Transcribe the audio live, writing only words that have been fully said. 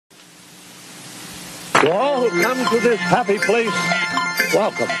To all who come to this happy place,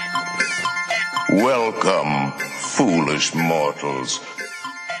 welcome. Welcome, foolish mortals.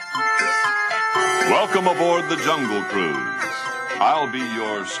 Welcome aboard the Jungle Cruise. I'll be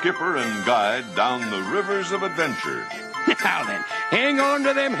your skipper and guide down the rivers of adventure. Now then, hang on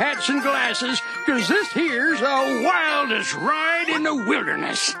to them hats and glasses, 'cause this here's the wildest ride in the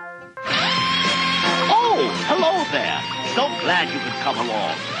wilderness. Oh, hello there. So glad you could come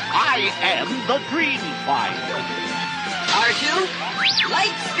along. I am the Green Finder. R2,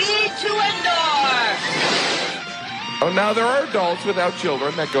 light speed to Endor! Oh, now there are adults without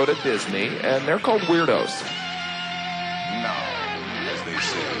children that go to Disney, and they're called weirdos. Now, as they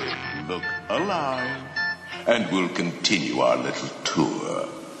say, look alive, and we'll continue our little tour.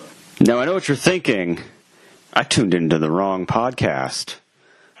 Now, I know what you're thinking. I tuned into the wrong podcast.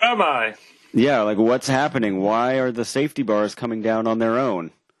 Am I? Yeah, like, what's happening? Why are the safety bars coming down on their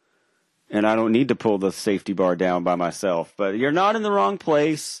own? And I don't need to pull the safety bar down by myself. But you're not in the wrong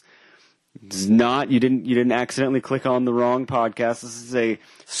place. It's not. You didn't accidentally click on the wrong podcast. This is a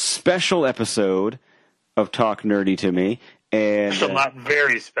special episode of Talk Nerdy to Me. And Special, not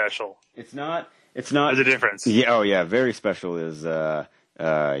very special. It's not. There's a difference. Yeah. Oh, yeah. Very special is. Yeah.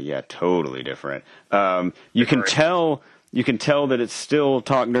 Totally different. You can tell that it's still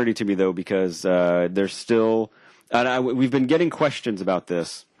Talk Nerdy to Me though, because there's still. And we've been getting questions about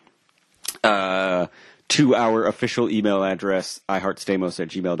this. To our official email address,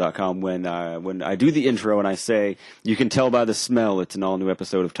 iheartstamos@gmail.com, when I do the intro and I say, you can tell by the smell it's an all-new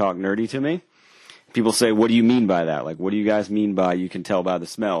episode of Talk Nerdy to Me. People say, what do you mean by that? Like, what do you guys mean by you can tell by the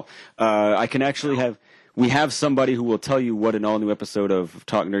smell? I can actually we have somebody who will tell you what an all-new episode of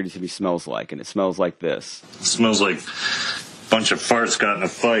Talk Nerdy to Me smells like, and it smells like this. It smells like a bunch of farts got in a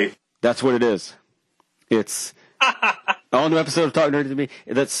fight. That's what it is. It's... all-new episode of Talk Nerdy to Me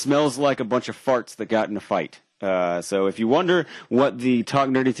that smells like a bunch of farts that got in a fight. So if you wonder what the Talk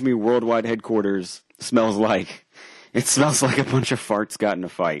Nerdy to Me worldwide headquarters smells like, it smells like a bunch of farts got in a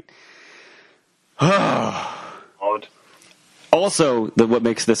fight. Also, what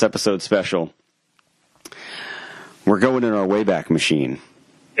makes this episode special, we're going in our Wayback Machine.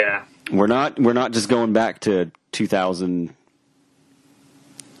 Yeah. We're not just going back to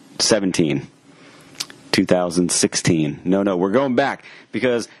 2017. 2016. No, we're going back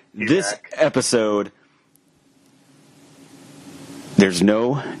because this episode, there's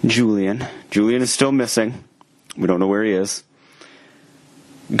no Julian. Julian is still missing. We don't know where he is.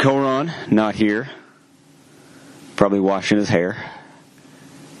 Koron, not here. Probably washing his hair.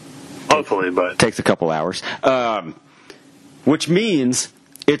 Hopefully, but takes a couple hours. Which means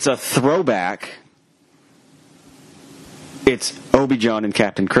it's a throwback. It's Obi-John and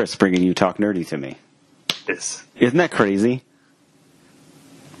Captain Chris bringing you Talk Nerdy to Me. Yes. Isn't that crazy?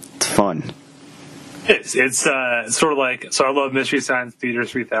 It's fun. It's sort of like, so I love Mystery Science Theater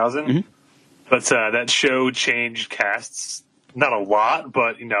 3000, but that show changed casts, not a lot,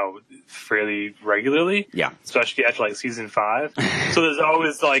 but, fairly regularly. Yeah. Especially after, like, season 5. So there's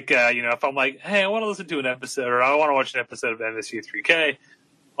always, like, if I'm like, hey, I want to listen to an episode, or I want to watch an episode of MSU 3K,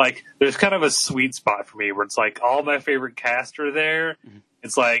 like, there's kind of a sweet spot for me where it's like all my favorite cast are there.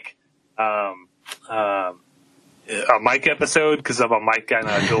 It's like, a Mike episode, because I'm a Mike guy,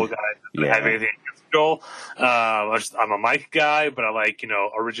 not a Joel guy. I don't have anything against Joel. I'm a Mike guy, but I like,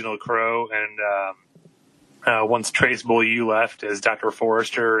 original Crow, and once Trace Beaulieu left as Dr.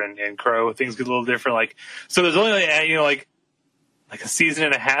 Forrester and Crow, things get a little different. Like, so there's only like a season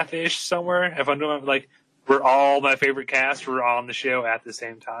and a half ish somewhere. If I'm doing where all my favorite cast were on the show at the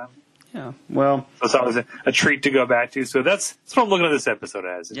same time. Yeah, well, so it's always a treat to go back to. So that's what I'm looking at this episode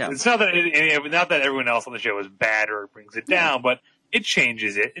as. It's not that not that everyone else on the show is bad or brings it down, but it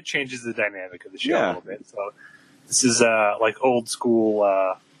changes it. It changes the dynamic of the show a little bit. So this is like old school.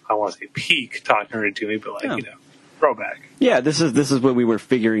 I don't want to say peak Talk Nerdy to Me, but throwback. Yeah, this is when we were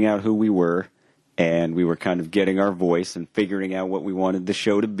figuring out who we were, and we were kind of getting our voice and figuring out what we wanted the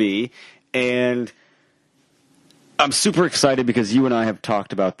show to be, and I'm super excited because you and I have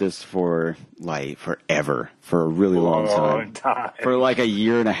talked about this for forever, for a really long time. For like a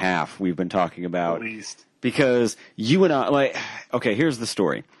year and a half we've been talking about. At least. Because you and I, okay, here's the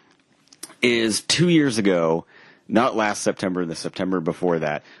story. Is 2 years ago, not last September, the September before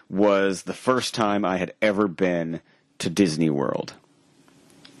that, was the first time I had ever been to Disney World.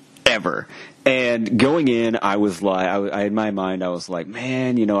 Ever. And going in, I was like, in my mind, I was like,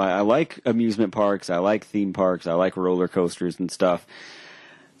 man, I like amusement parks, I like theme parks, I like roller coasters and stuff.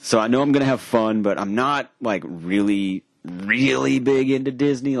 So I know I'm going to have fun, but I'm not like really, really big into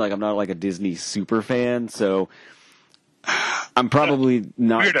Disney. Like I'm not like a Disney super fan. So I'm probably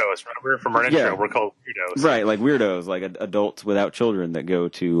not weirdos. Remember from our intro, we're called weirdos, right? Like weirdos, like adults without children that go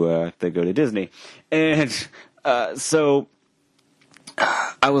to Disney, and so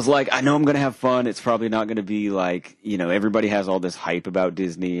I was like, I know I'm going to have fun. It's probably not going to be like, everybody has all this hype about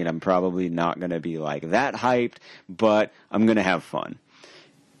Disney, and I'm probably not going to be like that hyped, but I'm going to have fun.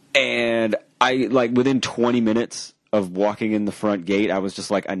 And I, like, within 20 minutes of walking in the front gate, I was just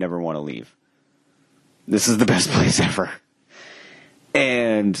like, I never want to leave. This is the best place ever.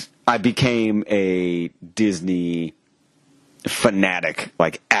 And I became a Disney fanatic,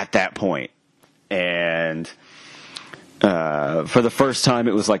 like, at that point. And for the first time,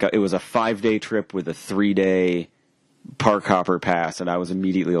 it was a 5-day trip with a 3-day park hopper pass, and I was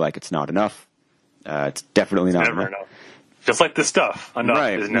immediately like, it's not enough. It's definitely not never enough. Just like the stuff, enough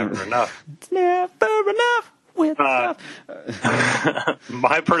is never enough. It's never enough with stuff.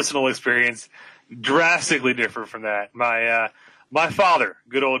 My personal experience, drastically different from that. My father,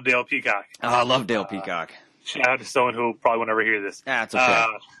 good old Dale Peacock. Oh, I love Dale Peacock. Shout out to someone who probably won't ever hear this. That's okay.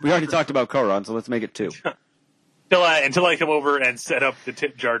 We already talked about Coron, so let's make it 2. Until I come over and set up the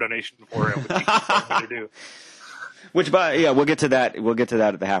tip jar donation for him, which he can do. We'll get to that. We'll get to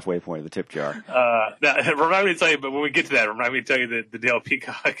that at the halfway point of the tip jar. Remind me to tell you, but when we get to that, remind me to tell you the Dale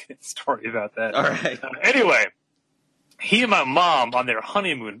Peacock story about that. All right. Anyway, he and my mom on their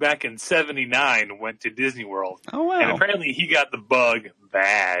honeymoon back in '79 went to Disney World. Oh wow! And apparently he got the bug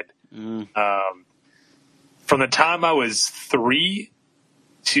bad. From the time I was 3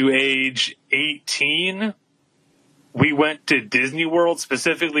 to age 18. We went to Disney World,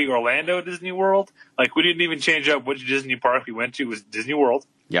 specifically Orlando Disney World. Like, we didn't even change up which Disney park we went to. It was Disney World.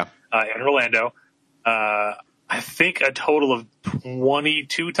 Yeah. In Orlando. I think a total of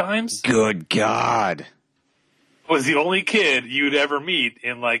 22 times. Good God. Was the only kid you'd ever meet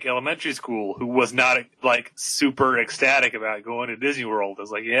in, like, elementary school who was not, like, super ecstatic about going to Disney World. I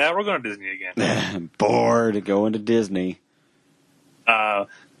was like, yeah, we're going to Disney again. Bored of going to Disney.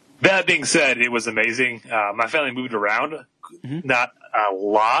 That being said, it was amazing. My family moved around, not a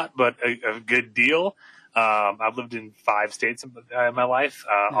lot, but a good deal. I've lived in 5 states in my life,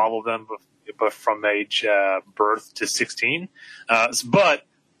 all of them but from age birth to 16. But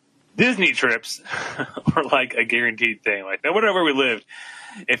Disney trips were like a guaranteed thing. Like, no matter where we lived,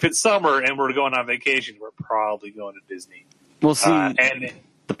 if it's summer and we're going on vacation, we're probably going to Disney. Well, see,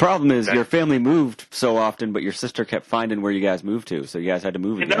 the problem is your family moved so often, but your sister kept finding where you guys moved to, so you guys had to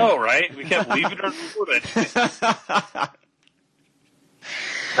move again. I know, right? We kept leaving her to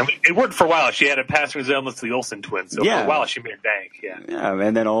I mean, it worked for a while. She had a past resemblance to the Olsen twins, so for a while she made a bank. Yeah,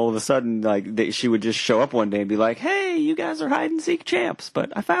 and then all of a sudden, like, she would just show up one day and be like, "Hey, you guys are hide and seek champs,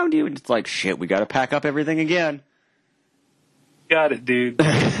 but I found you," and it's like, "Shit, we got to pack up everything again." Got it, dude.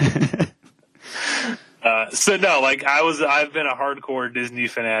 So no, like, I've been a hardcore Disney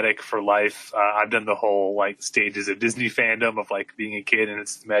fanatic for life. I've done the whole, like, stages of Disney fandom of, like, being a kid and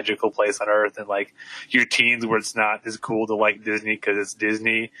it's the magical place on earth, and, like, your teens where it's not as cool to like Disney because it's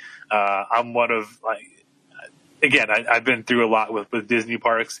Disney. I'm one of, like, again, I've been through a lot with Disney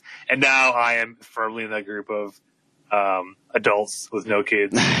parks, and now I am firmly in that group of adults with no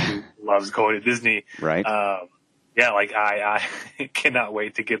kids who loves going to Disney. Right. Yeah, like, I cannot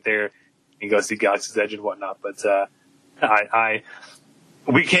wait to get there and go see Galaxy's Edge and whatnot. But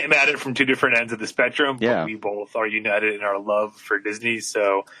we came at it from 2 different ends of the spectrum, but we both are united in our love for Disney.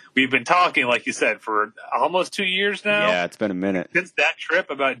 So we've been talking, like you said, for almost 2 years now. Yeah, it's been a minute. Since that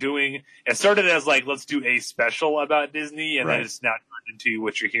trip about doing, it started as like, let's do a special about Disney, and then it's now turned into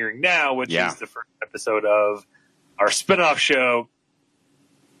what you're hearing now, which is the first episode of our spinoff show.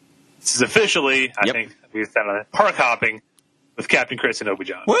 This is officially, I think, we've done a park hopping with Captain Chris and Obi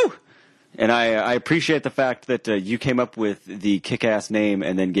John. Woo! And I appreciate the fact that you came up with the kick-ass name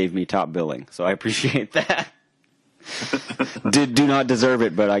and then gave me top billing. So I appreciate that. Do not deserve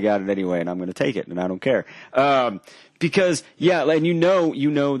it, but I got it anyway, and I'm going to take it, and I don't care. Because, and you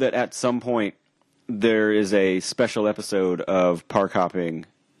know that at some point there is a special episode of park hopping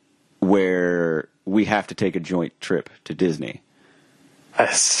where we have to take a joint trip to Disney.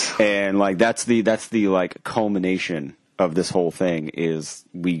 Yes. And, like, that's the like culmination of this whole thing is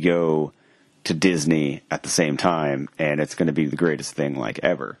we go to Disney at the same time, and it's going to be the greatest thing, like,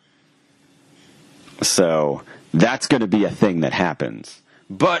 ever. So that's going to be a thing that happens.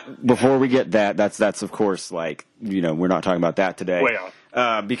 But before we get that's of course, like, we're not talking about that today. Way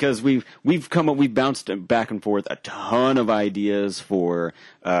off. Because we've bounced back and forth a ton of ideas for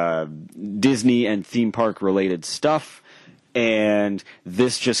Disney and theme park related stuff. And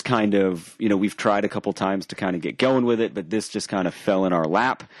this just kind of, we've tried a couple times to kind of get going with it, but this just kind of fell in our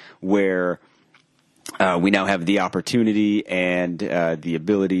lap where we now have the opportunity and the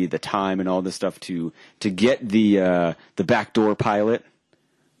ability, the time, and all this stuff to get the backdoor pilot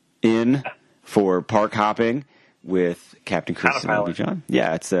in for park hopping with Captain Chris and Obi John.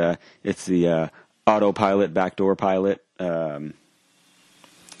 Yeah, it's the autopilot backdoor pilot,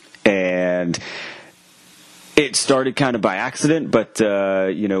 and it started kind of by accident, but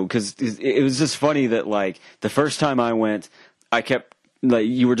because it was just funny that like the first time I went, I kept. Like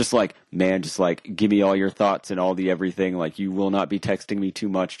you were just like, man, just like give me all your thoughts and all the everything. Like you will not be texting me too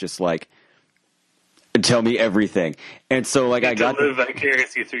much. Just like tell me everything. And so like I got to live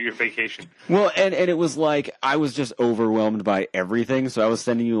vicariously through your vacation. Well, and it was like I was just overwhelmed by everything. So I was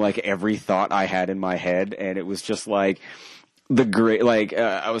sending you like every thought I had in my head, and it was just like the great. Like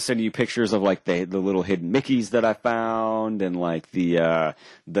I was sending you pictures of like the little hidden Mickeys that I found, and like the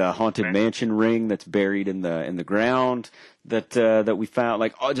haunted mansion ring that's buried in the ground. That we found,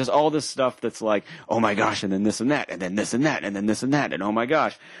 like just all this stuff that's like, oh my gosh, and then this and that, and then this and that, and then this and that, and oh my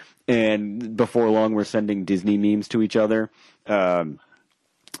gosh. And before long, we're sending Disney memes to each other,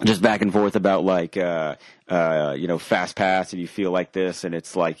 just back and forth about like, Fast Pass, and you feel like this, and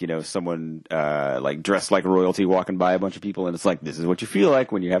it's like, someone like dressed like royalty walking by a bunch of people, and it's like, this is what you feel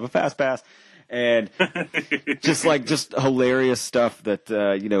like when you have a Fast Pass, and just hilarious stuff that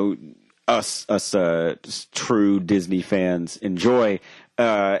us just true Disney fans enjoy.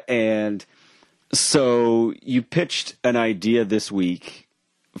 And so you pitched an idea this week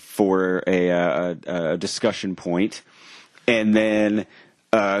for a discussion point, and then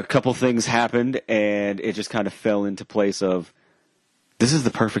a couple things happened, and it just kind of fell into place of, this is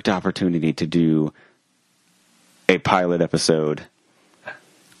the perfect opportunity to do a pilot episode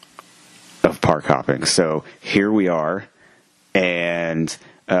of park hopping. So here we are, and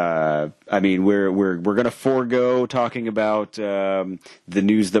we're going to forego talking about the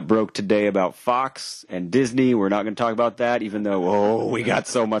news that broke today about Fox and Disney. We're not going to talk about that, even though we got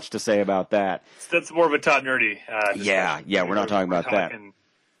so much to say about that. That's more of a Todd Nerdy. We're not talking about that.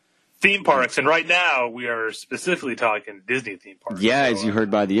 Theme parks, and right now we are specifically talking Disney theme parks. Yeah, as you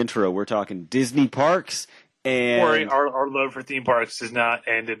heard by the intro, we're talking Disney parks. And don't worry, our love for theme parks does not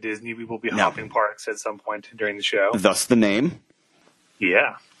end at Disney. We will be hopping parks at some point during the show. Thus the name.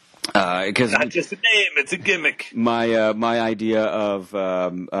 Yeah. Because not just a name, it's a gimmick. My idea of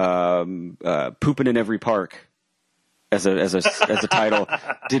pooping in every park as a title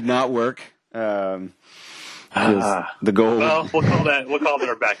did not work. The goal. Well, we'll call that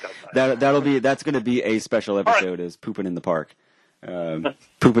our backup. That's going to be a special episode. Is pooping in the park.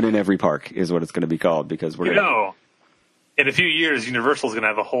 Pooping in every park is what it's going to be called, because we're in a few years Universal's going to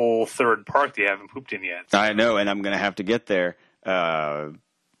have a whole third park they haven't pooped in yet. I know, and I'm going to have to get there. But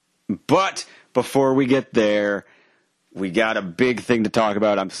before we get there, we got a big thing to talk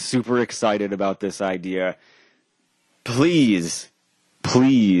about. I'm super excited about this idea. Please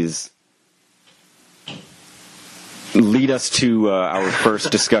lead us to our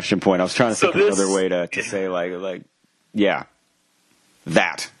first discussion point. I was trying to think of another way to say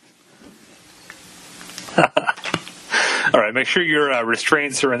that. All right, make sure your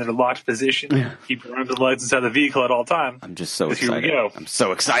restraints are in their locked position. Keep your arms and legs inside the vehicle at all times. I'm just so excited. Here we go. I'm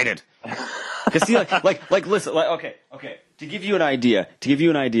so excited. Because see, listen, okay. To give you an idea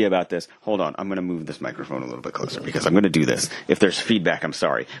about this, hold on. I'm going to move this microphone a little bit closer because I'm going to do this. If there's feedback, I'm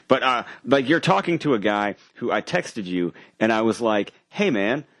sorry. But you're talking to a guy who I texted you, and I was like, hey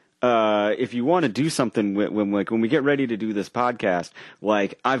man, if you want to do something when we get ready to do this podcast,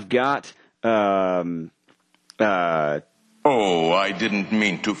 like I've got I didn't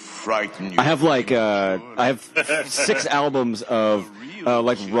mean to frighten you. I have 6 albums of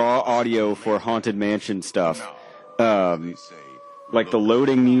raw audio for Haunted Mansion stuff. Like the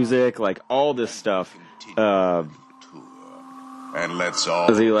loading music, like all this stuff. And let's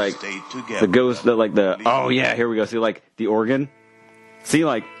all stay together. The ghost, here we go. See, like the organ. See,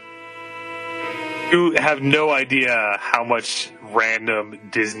 like. You have no idea how much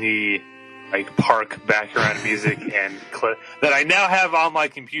random Disney park background music and clip that I now have on my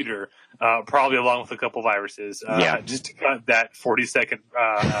computer, probably along with a couple viruses, just to cut that 40-second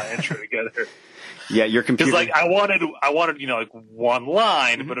intro together. Yeah, your computer. Because I wanted one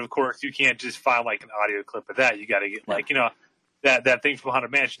line, but of course you can't just find an audio clip of that. You got to get that thing from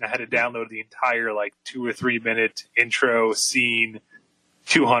Haunted Mansion. I had to download the entire 2 or 3 minute intro scene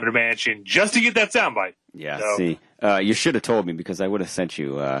to Haunted Mansion just to get that soundbite. Yeah, so. See, you should have told me, because I would have sent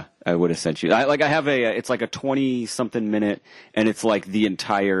you. I have it's like a 20-something minute, and it's like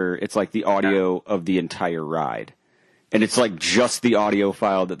the audio of the entire ride, and it's like just the audio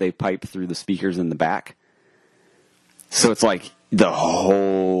file that they pipe through the speakers in the back. So it's like the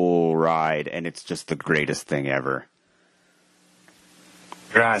whole ride, and it's just the greatest thing ever.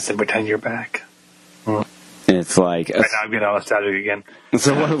 Your eyes and pretend you're back. And it's like... Right now I'm getting all nostalgic again.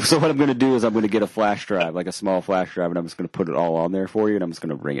 So what I'm going to do is I'm going to get a flash drive, like a small flash drive, and I'm just going to put it all on there for you, and I'm just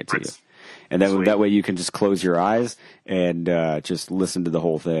going to bring it to you. And that way you can just close your eyes and just listen to the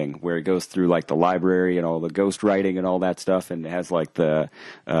whole thing, where it goes through like the library and all the ghost writing and all that stuff, and it has like the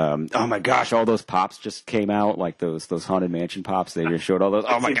oh my gosh, all those pops just came out, like those Haunted Mansion pops. They just showed all those.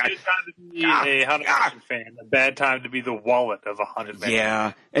 Oh my god! It's a good time to be a Haunted Mansion fan. A bad time to be the wallet of a Haunted Mansion.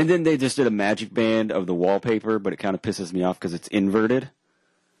 Yeah, and then they just did a magic band of the wallpaper, but it kind of pisses me off because it's inverted.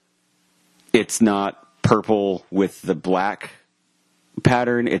 It's not purple with the black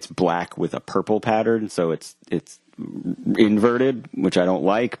pattern, it's black with a purple pattern, so it's inverted, which I don't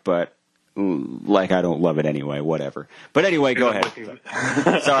like, but I don't love it anyway, whatever. But anyway, go ahead.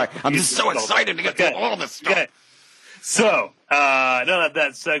 Sorry, I'm just so excited to get through all this stuff. Okay. So,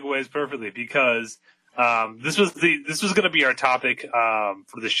 that segues perfectly, because this was going to be our topic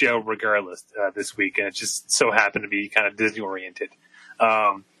for the show regardless this week, and it just so happened to be kind of Disney oriented.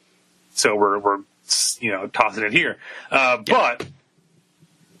 So we're tossing it here, but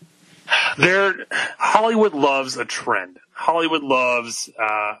Hollywood loves a trend. Hollywood loves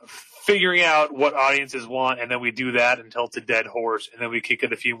figuring out what audiences want, and then we do that until it's a dead horse, and then we kick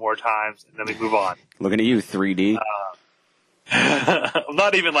it a few more times, and then we move on. Looking at you, 3D.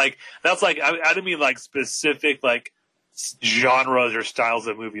 Not even like that's like I didn't mean like specific like genres or styles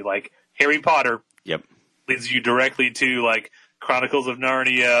of movie. Like Harry Potter, yep, leads you directly to like Chronicles of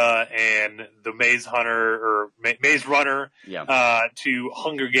Narnia and the Maze Runner, to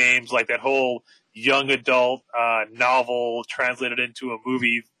Hunger Games, like that whole young adult novel translated into a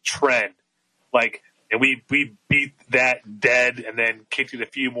movie trend. Like, and we beat that dead and then kicked it a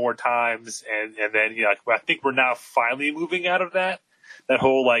few more times, and then I think we're now finally moving out of that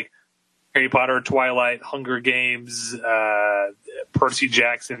whole like Harry Potter, Twilight, Hunger Games, Percy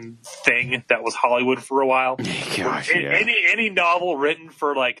Jackson thing that was Hollywood for a while. Gosh, yeah. Any novel written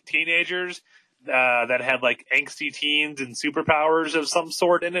for like teenagers that had like angsty teens and superpowers of some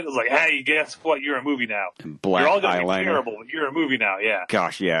sort in it was like, hey, guess what? You're a movie now. Black You're all going to eyeliner. be terrible, but you're a movie now. Yeah.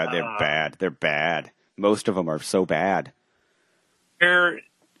 Gosh, yeah, they're bad. They're bad. Most of them are so bad. There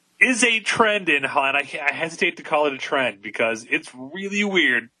is a trend in Hollywood. I hesitate to call it a trend because it's really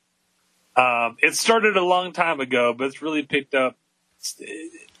weird. It started a long time ago, but it's really picked up.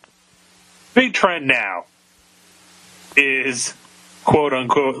 Big trend now is quote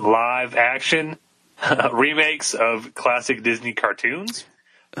unquote live action remakes of classic Disney cartoons.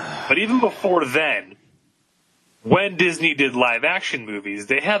 But even before then, when Disney did live action movies,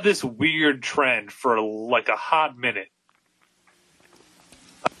 they had this weird trend for like a hot minute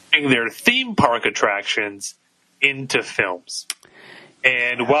of putting their theme park attractions into films.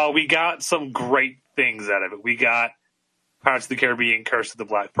 And while we got some great things out of it, we got Pirates of the Caribbean, Curse of the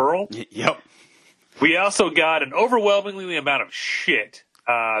Black Pearl. Yep. We also got an overwhelmingly amount of shit,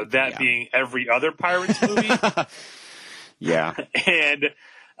 being every other Pirates movie. Yeah. And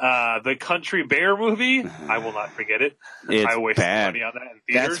the Country Bear movie, I will not forget it. It's I wasted bad. money on that in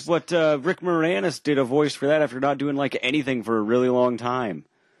theaters. That's what Rick Moranis did a voice for that after not doing like anything for a really long time.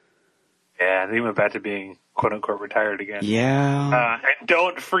 Yeah, and he went back to being quote-unquote retired again. Yeah. And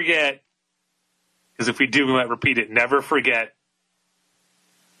don't forget, because if we do, we might repeat it, never forget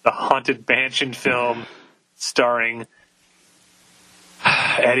the Haunted Mansion film starring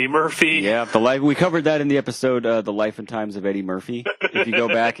Eddie Murphy. Yeah, we covered that in the episode The Life and Times of Eddie Murphy. If you go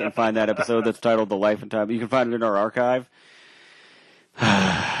back and find that episode that's titled The Life and Times, you can find it in our archive.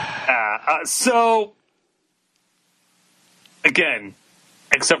 So, again,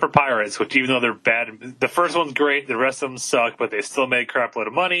 except for Pirates, which even though they're bad, the first one's great, the rest of them suck, but they still made a crap load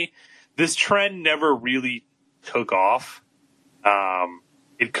of money. This trend never really took off.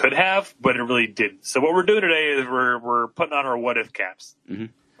 It could have, but it really didn't. So what we're doing today is we're putting on our what if caps. Mm-hmm.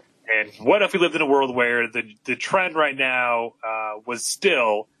 And what if we lived in a world where the trend right now was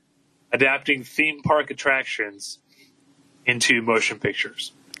still adapting theme park attractions into motion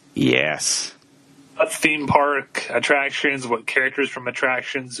pictures? Yes. What theme park attractions, what characters from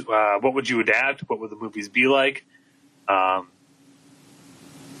attractions, what would you adapt? What would the movies be like?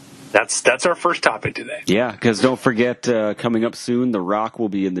 That's our first topic today. Yeah, because don't forget, coming up soon, The Rock will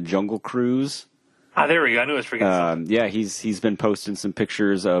be in the Jungle Cruise. Ah, there we go. I knew I was forgetting something. Yeah, he's been posting some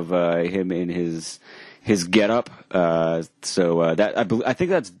pictures of him in his getup. So I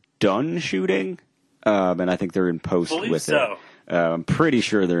think that's done shooting, and I think they're in post with so. it. I'm pretty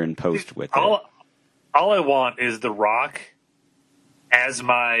sure they're in post with it. All I want is The Rock as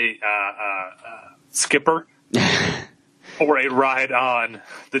my skipper. for a ride on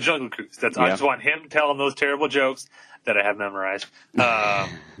the Jungle Cruise. I just want him telling those terrible jokes that I have memorized.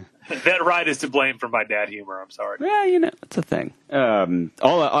 That ride is to blame for my dad humor. I'm sorry. Yeah, it's a thing.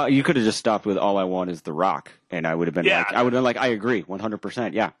 You could have just stopped with "All I Want Is the Rock," and I would have been like, I agree,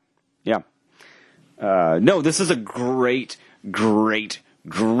 100%. Yeah. No, this is a great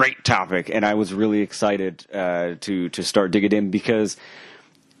topic, and I was really excited to start digging in because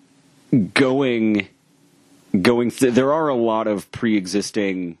there are a lot of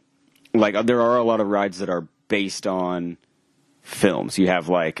pre-existing, there are a lot of rides that are based on films. You have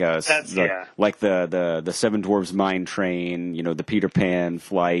like the Seven Dwarfs Mine Train, the Peter Pan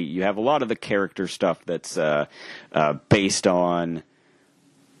flight. You have a lot of the character stuff that's based on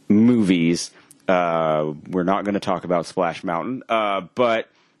movies. We're not going to talk about Splash Mountain, but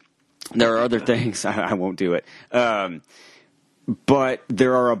there are other things. I won't do it. But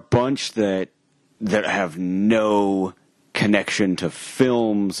there are a bunch that have no connection to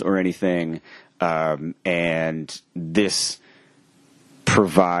films or anything, and this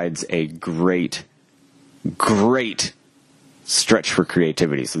provides a great stretch for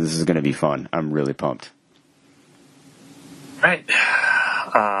creativity. So this is going to be fun. I'm really pumped. Right.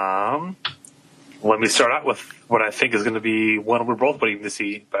 Let me start out with what I think is going to be one we're both waiting to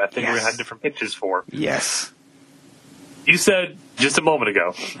see, but I think we're going to have different pitches for. Yes. You said just a moment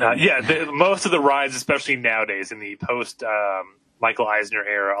ago, most of the rides, especially nowadays in the post Michael Eisner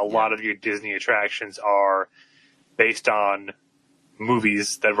era, a lot of your Disney attractions are based on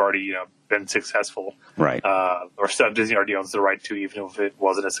movies that have already been successful, right? Or stuff Disney already owns the right to, even if it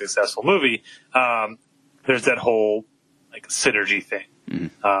wasn't a successful movie. There's that whole synergy thing.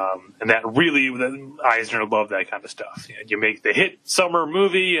 And that really, Eisner loved that kind of stuff. You make the hit summer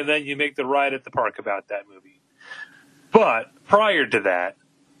movie, and then you make the ride at the park about that movie. But prior to that,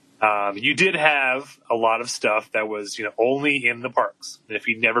 you did have a lot of stuff that was, only in the parks. And if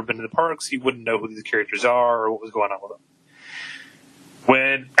you'd never been to the parks, you wouldn't know who these characters are or what was going on with them.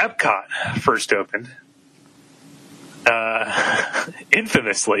 When Epcot first opened,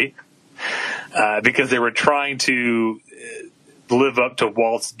 infamously, because they were trying to live up to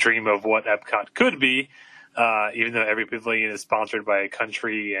Walt's dream of what Epcot could be, even though every pavilion is sponsored by a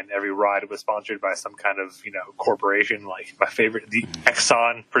country and every ride was sponsored by some kind of, corporation. Like my favorite, the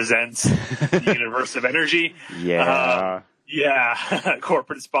Exxon presents the Universe of Energy. Yeah.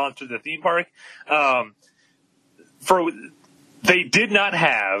 Corporate sponsored the theme park. They did not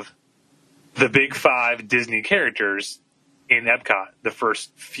have the big five Disney characters in Epcot the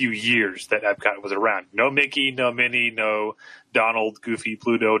first few years that Epcot was around. No Mickey, no Minnie, no Donald, Goofy,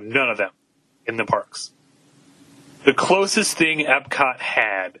 Pluto, none of them in the parks. The closest thing Epcot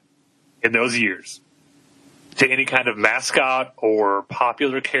had in those years to any kind of mascot or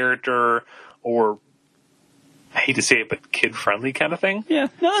popular character or, I hate to say it, but kid-friendly kind of thing. Yeah,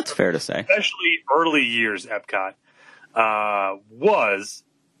 no, that's fair to say. Especially early years Epcot was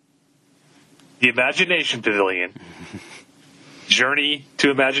the Imagination Pavilion, Journey to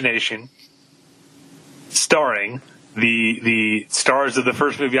Imagination, starring the stars of the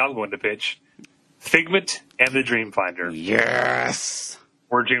first movie I'm going to pitch, Figment and the Dreamfinder. Yes!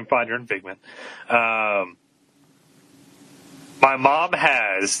 Or Dreamfinder and Figment. My mom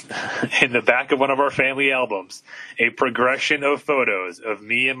has, in the back of one of our family albums, a progression of photos of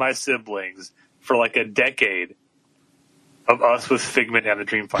me and my siblings for like a decade of us with Figment and the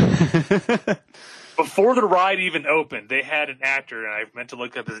Dreamfinder. Before the ride even opened, they had an actor, and I meant to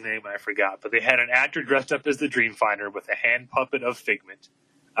look up his name and I forgot, but they had an actor dressed up as the Dreamfinder with a hand puppet of Figment.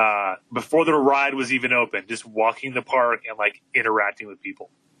 Before the ride was even open, just walking the park and interacting with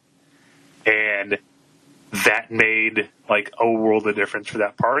people. And that made a world of difference for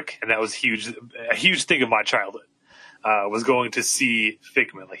that park, and that was a huge thing of my childhood. Was going to see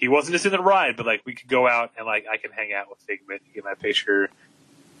Figment. He wasn't just in the ride, but we could go out and I could hang out with Figment and get my picture,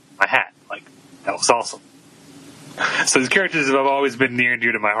 my hat. That was awesome. So these characters have always been near and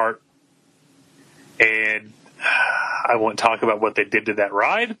dear to my heart. And I won't talk about what they did to that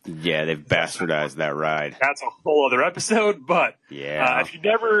ride. Yeah, they've bastardized that ride. That's a whole other episode. But yeah, if you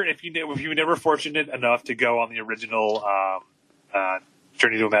were never fortunate enough to go on the original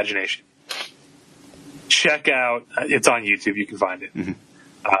Journey to Imagination, check out. It's on YouTube. You can find it.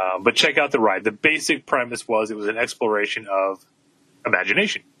 Mm-hmm. But check out the ride. The basic premise was it was an exploration of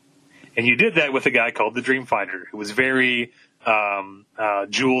imagination, and you did that with a guy called the Dreamfinder, who was very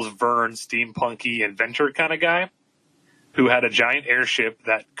Jules Verne, steampunky inventor kind of guy, who had a giant airship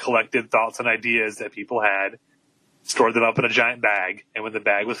that collected thoughts and ideas that people had, stored them up in a giant bag, and when the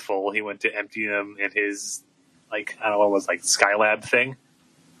bag was full, he went to empty them in his Skylab thing.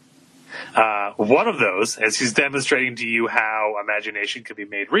 One of those, as he's demonstrating to you how imagination can be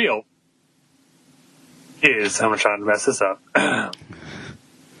made real, is, I'm trying to mess this up, a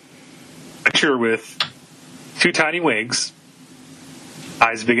creature with 2 tiny wings,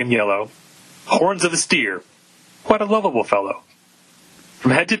 eyes big and yellow, horns of a steer, quite a lovable fellow.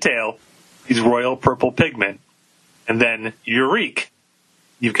 From head to tail, he's royal purple pigment, and then, Eureka,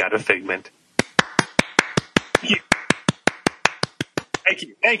 you've got a Figment.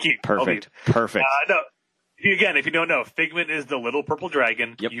 Thank you. Perfect. No, if you don't know, Figment is the little purple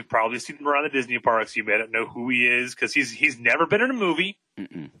dragon. Yep. You've probably seen him around the Disney parks. You may not know who he is because he's never been in a movie.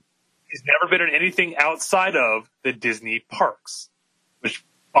 Mm-mm. He's never been in anything outside of the Disney parks, which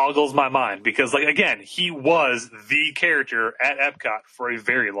boggles my mind because, like, again, he was the character at Epcot for a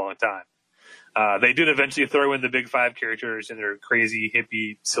very long time. They did eventually throw in the big 5 characters in their crazy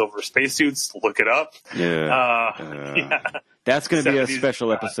hippie silver spacesuits. Look it up. Yeah. That's going to be a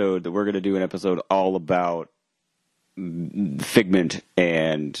special episode that we're going to do, an episode all about Figment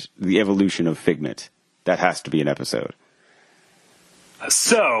and the evolution of Figment. That has to be an episode.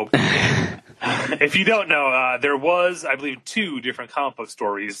 So, if you don't know, there was, I believe, 2 different comic book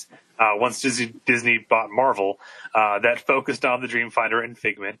stories once Disney bought Marvel that focused on the Dreamfinder and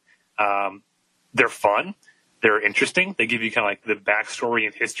Figment. They're fun. They're interesting. They give you kind of like the backstory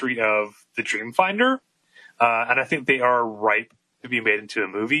and history of the Dreamfinder. And I think they are ripe to be made into a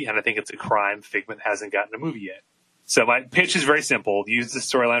movie. And I think it's a crime Figment hasn't gotten a movie yet. So my pitch is very simple. Use the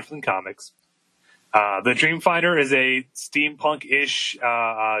storyline from the comics. The Dreamfinder is a steampunk-ish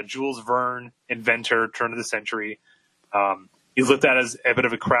Jules Verne inventor, turn of the century. He's looked at as a bit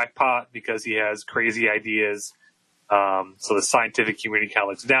of a crackpot because he has crazy ideas. So the scientific community kind of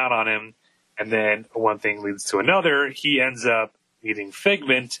looks down on him. And then one thing leads to another. He ends up meeting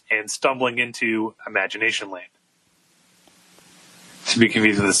Figment and stumbling into Imagination Land. To be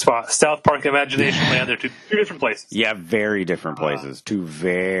confused with the South Park Imagination Land, they're two different places. Yeah, very different places. 2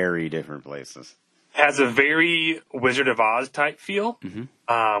 very different places. Has a very Wizard of Oz type feel,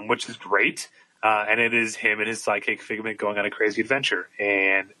 which is great. And it is him and his sidekick Figment going on a crazy adventure.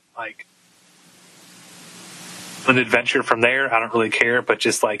 And, like, an adventure from there, I don't really care, but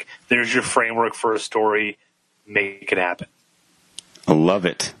just, like, there's your framework for a story. Make it happen. I love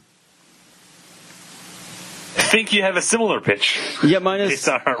it. I think you have a similar pitch. Yeah, mine is.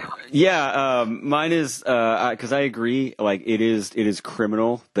 Mine is because I agree. Like, it is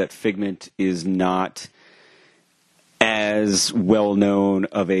criminal that Figment is not as well known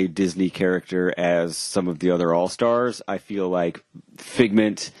of a Disney character as some of the other All-Stars. I feel like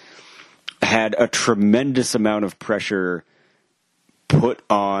Figment had a tremendous amount of pressure put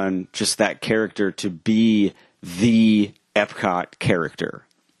on just that character to be the Epcot character.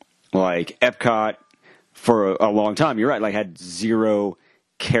 Like, Epcot, for a long time, you're right, like, had 0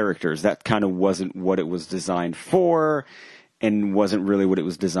 characters. That kind of wasn't what it was designed for, and wasn't really what it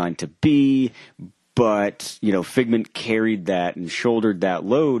was designed to be. But, you know, Figment carried that and shouldered that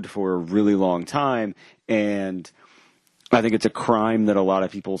load for a really long time, and I think it's a crime that a lot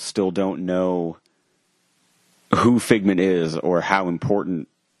of people still don't know who Figment is or how important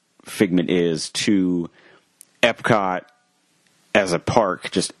Figment is to Epcot as a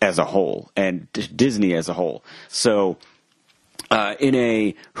park, just as a whole, and Disney as a whole. So, in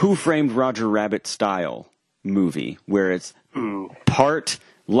a Who Framed Roger Rabbit style movie, where it's part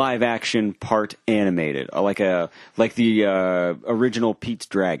live action, part animated, like the original Pete's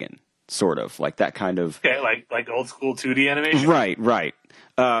Dragon, sort of like that kind of. Okay, like old school 2D animation. Right.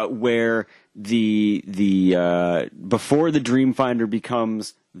 Where the before the Dreamfinder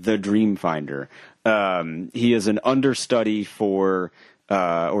becomes the Dreamfinder, he is an understudy for,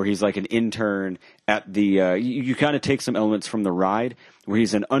 or he's like an intern at the. You kind of take some elements from the ride, where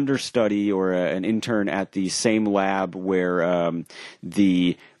he's an understudy or an intern at the same lab where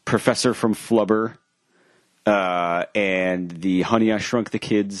the professor from Flubber and the Honey I Shrunk the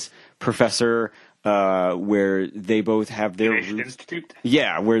Kids professor. Where they both have their roots. Institute?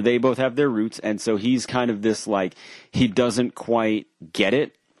 Yeah, where they both have their roots, and so he's kind of this, like, he doesn't quite get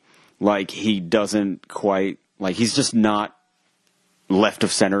it. Like, he doesn't quite, like, he's just not left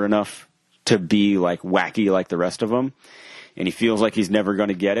of center enough to be, like, wacky like the rest of them. And he feels like he's never going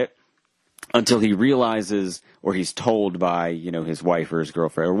to get it until he realizes, or he's told by, you know, his wife or his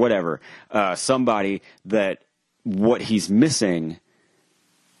girlfriend or whatever, somebody, that what he's missing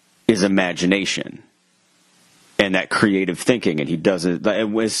is imagination and that creative thinking, and he does it.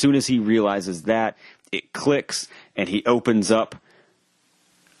 As soon as he realizes that, it clicks, and he opens up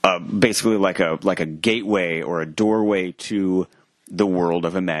basically like a gateway or a doorway to the world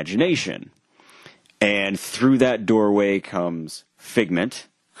of imagination. And through that doorway comes Figment,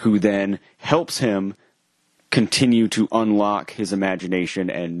 who then helps him continue to unlock his imagination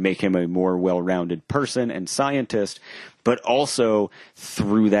and make him a more well-rounded person and scientist. But also,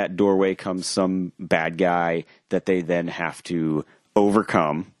 through that doorway comes some bad guy that they then have to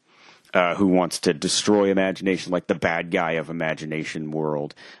overcome, who wants to destroy imagination, like the bad guy of Imagination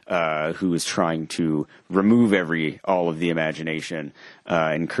World, who is trying to remove all of the imagination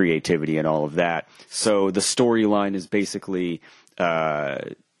and creativity and all of that. So the storyline is basically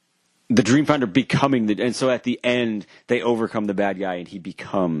the Dreamfinder becoming and so at the end they overcome the bad guy and he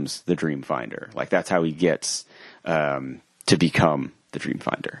becomes the Dreamfinder. Like that's how he gets to become the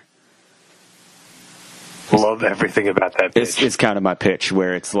Dreamfinder. Love everything about that pitch. It's kind of my pitch,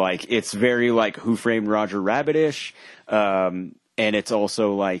 where it's like, it's very like Who Framed Roger Rabbit-ish, and it's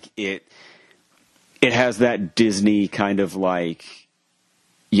also like it has that Disney kind of like,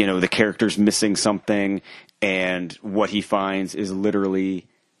 you know, the character's missing something, and what he finds is literally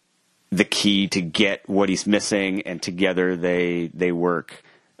the key to get what he's missing, and together they work,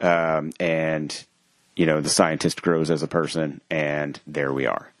 and you know, the scientist grows as a person, and there we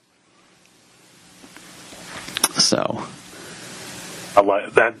are. So I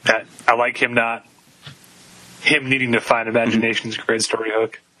like that. I like him needing to find imagination's great story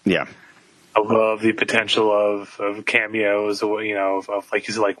hook. Yeah. I love the potential of cameos, you know, of like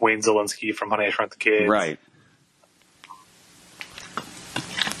you said, like Wayne Zielinski from Honey, I Shrunk the Kids. Right.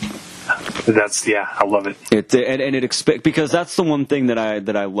 I love it. Because that's the one thing that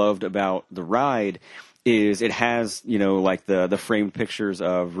I loved about the ride is it has, you know, like the framed pictures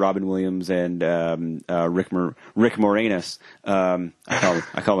of Robin Williams and Rick Moranis.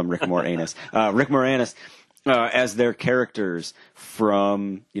 I call him Rick Moranis. Rick Moranis as their characters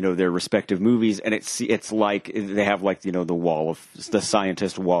from, you know, their respective movies, and it's like they have like, you know, the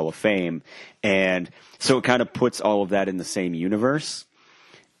scientist wall of fame, and so it kind of puts all of that in the same universe,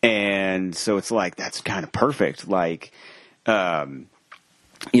 and so it's like that's kind of perfect, like.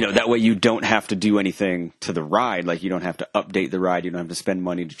 You know, that way you don't have to do anything to the ride. Like, you don't have to update the ride. You don't have to spend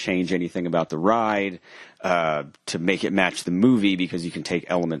money to change anything about the ride to make it match the movie, because you can take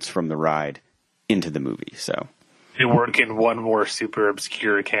elements from the ride into the movie. So you work in one more super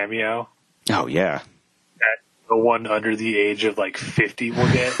obscure cameo. Oh, yeah. That the one under the age of, like, 50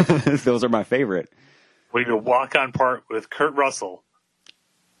 will get. Those are my favorite. We need a walk-on part with Kurt Russell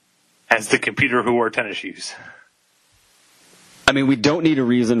as the computer who wore tennis shoes. I mean, we don't need a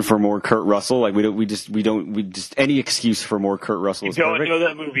reason for more Kurt Russell. Like, we just any excuse for more Kurt Russell is perfect. You don't know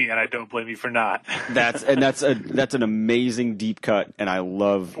that movie, and I don't blame you for not. That's an amazing deep cut, and I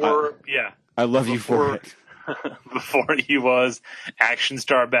love. I love you for it. Before he was action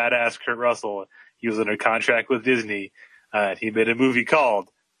star badass Kurt Russell, he was under contract with Disney. He made a movie called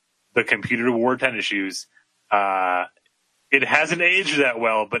The Computer Who Wore Tennis Shoes. It hasn't aged that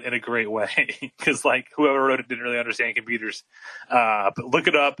well, but in a great way, because like whoever wrote it didn't really understand computers. But look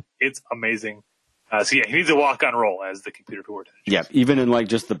it up; it's amazing. So yeah, he needs a walk-on role as the computer who wore tennis shoes. Yeah, even in like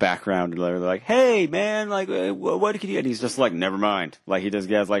just the background, they're like, "Hey, man, like, what can you?" And he's just like, "Never mind." Like he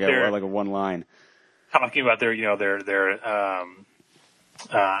has like a one line. Talking about their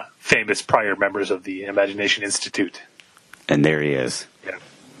famous prior members of the Imagination Institute. And there he is. Yeah.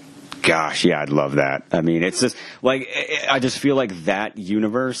 Gosh, yeah, I'd love that. I mean, it's just like, I just feel like that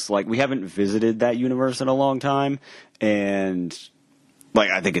universe, like we haven't visited that universe in a long time, and like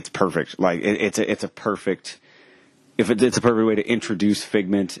I think it's perfect. Like it's a perfect, it's a perfect way to introduce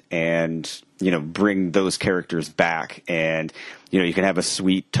Figment and, you know, bring those characters back, and you know, you can have a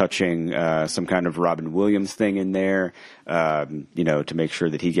sweet, touching, some kind of Robin Williams thing in there, you know, to make sure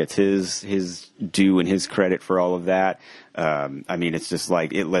that he gets his due and his credit for all of that. I mean, it's just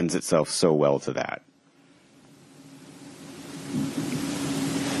like, it lends itself so well to that.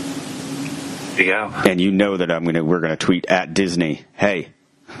 Yeah. And you know that we're gonna tweet at Disney, hey,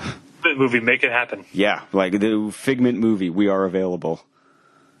 movie, make it happen. Yeah, like the Figment movie, we are available.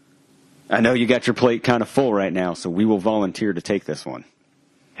 I know you got your plate kind of full right now, so we will volunteer to take this one.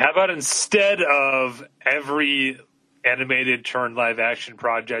 How about instead of every animated turned live action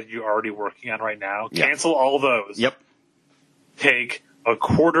project you're already working on right now, cancel all those. Yep. Take a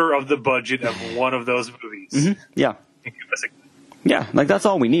quarter of the budget of one of those movies. Mm-hmm. Yeah. Yeah, like that's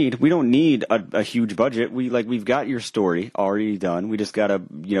all we need. We don't need a huge budget. We've got your story already done. We just gotta,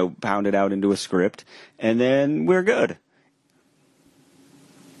 you know, pound it out into a script, and then we're good.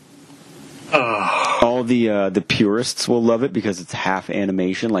 All the purists will love it because it's half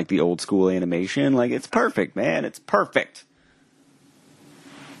animation, like the old school animation. Like, it's perfect, man. It's perfect.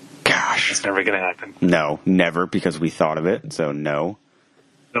 Gosh. It's never gonna happen. No, never, because we thought of it, so no.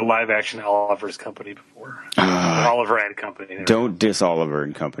 the live-action Oliver's Company before. Oliver and Company. Don't diss Oliver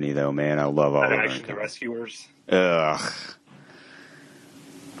and Company, though, man. I love Oliver and Company. The Rescuers. Ugh.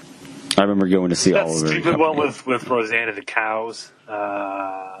 I remember going to see Oliver and Company. That stupid one with Roseanne and the cows.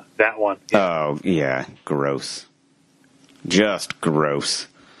 That one. Yeah. Oh, yeah. Gross. Just gross.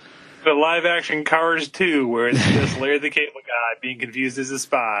 The live-action Cars 2, where it's just Larry the Cable Guy being confused as a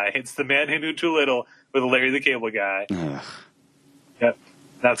spy. It's the man who knew too little with Larry the Cable Guy. Ugh. Yep.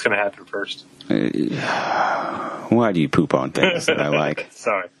 That's going to happen first. Why do you poop on things that I like?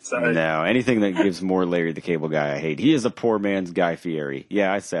 Sorry. No, anything that gives more Larry the Cable Guy I hate. He is a poor man's Guy Fieri.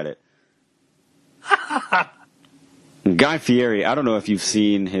 Yeah, I said it. Guy Fieri, I don't know if you've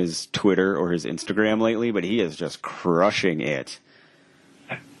seen his Twitter or his Instagram lately, but he is just crushing it.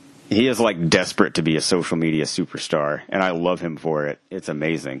 He is like desperate to be a social media superstar, and I love him for it. It's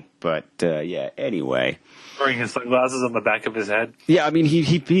amazing. But, yeah, anyway. Wearing his sunglasses on the back of his head? Yeah, I mean,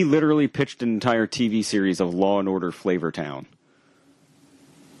 he literally pitched an entire TV series of Law and Order Flavortown.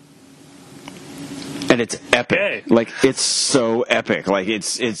 And it's epic. Hey. Like, it's so epic. Like,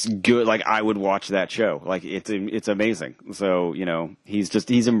 it's good. Like, I would watch that show. Like, it's amazing. So, you know,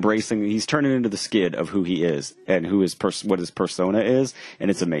 he's embracing, he's turning into the Skid of who he is and what his persona is, and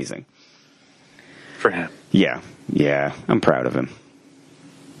it's amazing. For him. Yeah, I'm proud of him.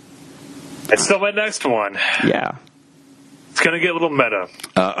 It's still my next one. Yeah. It's going to get a little meta.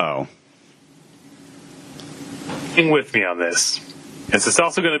 Uh-oh. Hang with me on this. It's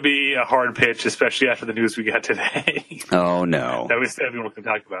also going to be a hard pitch, especially after the news we got today. Oh, no. That everyone can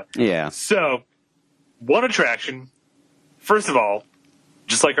talk about. Yeah. So, one attraction, first of all,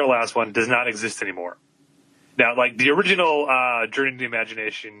 just like our last one, does not exist anymore. Now, like the original Journey to the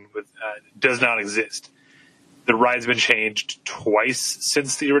Imagination does not exist. The ride's been changed twice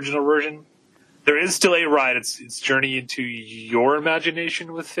since the original version. There is still a ride. It's Journey into Your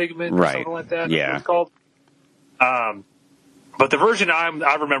Imagination with Figment or something like that. Yeah. That's what it's called. But the version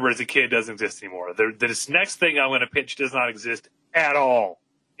I remember as a kid doesn't exist anymore. This next thing I'm going to pitch does not exist at all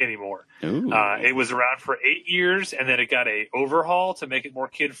anymore. It was around for 8 years, and then it got a overhaul to make it more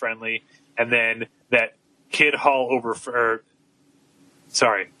kid-friendly, and then that the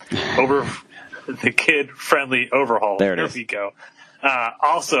kid-friendly overhaul. There we go.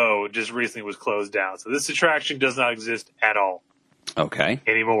 Also just recently was closed down. So this attraction does not exist at all. Okay.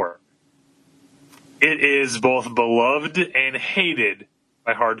 Anymore. It is both beloved and hated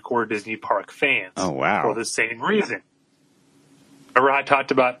by hardcore Disney park fans. Oh, wow. For the same reason. Remember I talked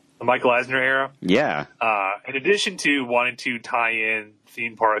about the Michael Eisner era? Yeah. In addition to wanting to tie in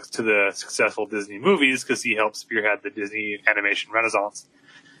theme parks to the successful Disney movies, because he helped spearhead the Disney animation renaissance,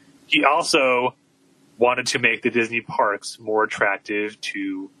 he also wanted to make the Disney parks more attractive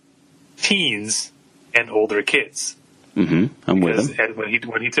to teens and older kids. Mm-hmm. I'm with him.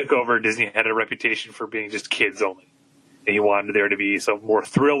 When he took over, Disney had a reputation for being just kids only. And he wanted there to be some more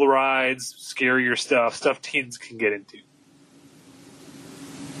thrill rides, scarier stuff teens can get into.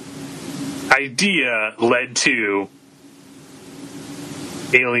 Idea led to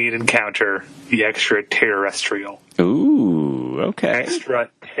Alien Encounter, the Extraterrestrial. Ooh, okay.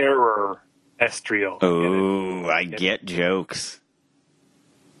 Extraterrestrial. Ooh, I get jokes.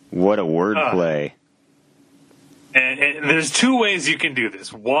 What a wordplay. And there's two ways you can do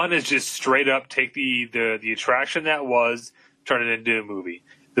this. One is just straight up take the attraction that was, turn it into a movie.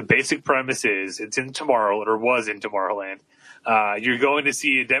 The basic premise is it's in Tomorrowland, or was in Tomorrowland. You're going to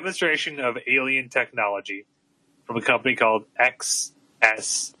see a demonstration of alien technology from a company called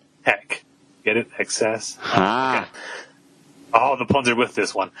XS Tech. Get it? XS? Ah. Okay. Oh, the puns are with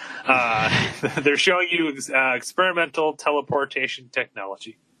this one. They're showing you experimental teleportation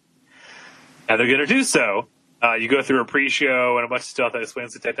technology. And they're going to do so. You go through a pre-show and a bunch of stuff that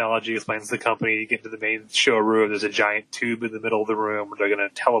explains the technology, explains the company. You get into the main showroom. There's a giant tube in the middle of the room where they're going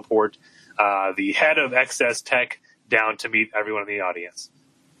to teleport the head of XS Tech down to meet everyone in the audience.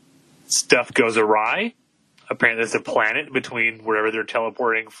 Stuff goes awry. Apparently there's a planet between wherever they're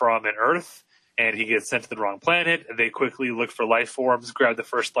teleporting from and Earth, and he gets sent to the wrong planet. They quickly look for life forms, grab the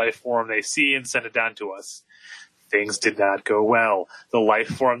first life form they see, and send it down to us. Things did not go well. The life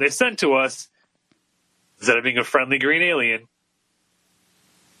form they sent to us, instead of being a friendly green alien,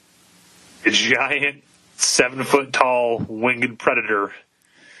 a giant 7-foot-tall winged predator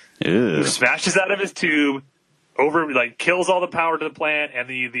who smashes out of his tube, kills all the power to the plant, and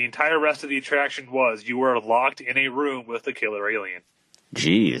the entire rest of the attraction was you were locked in a room with the killer alien.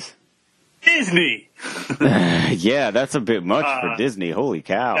 Jeez. Disney! Yeah, that's a bit much for Disney. Holy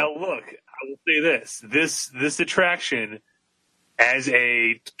cow. Now look, I will say this. This attraction, as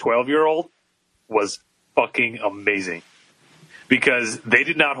a 12-year-old, was fucking amazing. because they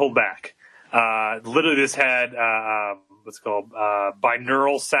did not hold back. Literally, this had what's called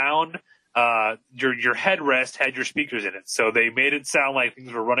binaural sound. Your headrest had your speakers in it, so they made it sound like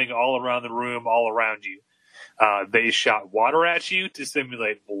things were running all around the room, all around you. They shot water at you to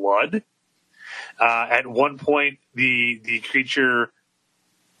simulate blood. At one point, the creature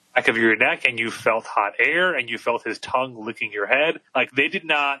back of your neck, and you felt hot air, and you felt his tongue licking your head. Like, they did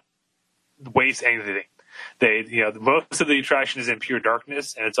not waste anything. Most of the attraction is in pure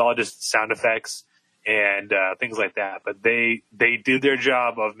darkness, and it's all just sound effects and things like that. But they did their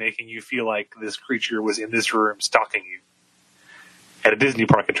job of making you feel like this creature was in this room stalking you at a Disney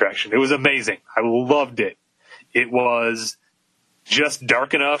park attraction. It was amazing. I loved it. It was just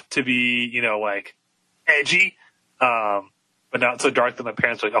dark enough to be, like, edgy, but not so dark that my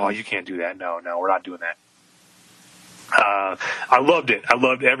parents were like, oh, you can't do that. No, we're not doing that. I loved it. I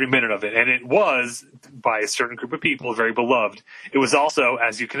loved every minute of it. And it was, by a certain group of people, very beloved. It was also,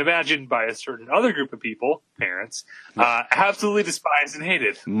 as you can imagine, by a certain other group of people, parents, absolutely despised and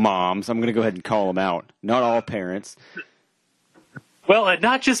hated. Moms. I'm going to go ahead and call them out. Not all parents. Well, and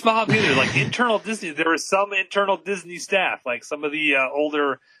not just moms either. Like, internal Disney, there was some internal Disney staff, like some of the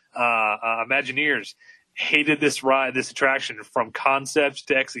older Imagineers, hated this ride, this attraction, from concept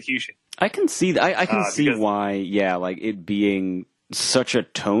to execution. I can see that. I can see why. Yeah, like it being such a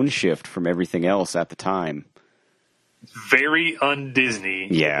tone shift from everything else at the time. Very un-Disney, in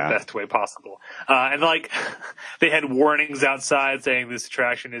the best way possible. And like, they had warnings outside saying this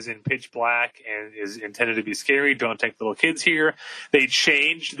attraction is in pitch black and is intended to be scary. Don't take little kids here. They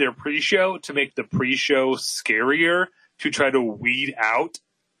changed their pre-show to make the pre-show scarier to try to weed out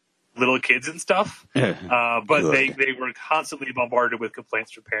little kids and stuff. But they were constantly bombarded with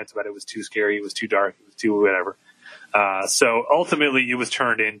complaints from parents about it was too scary, it was too dark, it was too whatever. So ultimately it was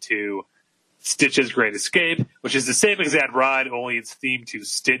turned into Stitch's Great Escape, which is the same exact ride, only it's themed to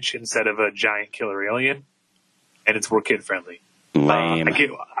Stitch instead of a giant killer alien. And it's more kid friendly. Lame. I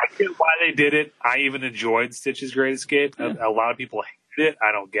get why they did it. I even enjoyed Stitch's Great Escape. A lot of people hated it.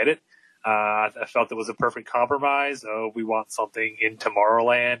 I don't get it. I felt it was a perfect compromise. Oh, we want something in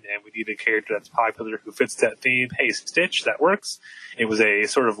Tomorrowland, and we need a character that's popular who fits that theme. Hey, Stitch, that works. It was a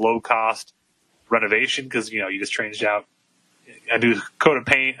sort of low-cost renovation because, you just changed out a new coat of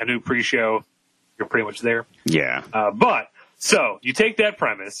paint, a new pre-show. You're pretty much there. Yeah. So you take that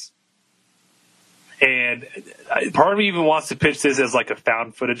premise, and part of me even wants to pitch this as like a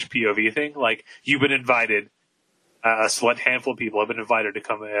found footage POV thing. Like, you've been invited. A select handful of people have been invited to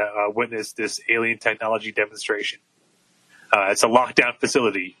come witness this alien technology demonstration. It's a lockdown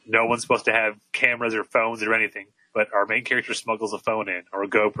facility. No one's supposed to have cameras or phones or anything, but our main character smuggles a phone in or a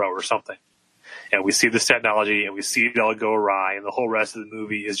GoPro or something. And we see this technology and we see it all go awry, and the whole rest of the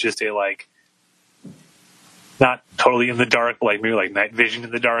movie is just a, like, not totally in the dark, like maybe like night vision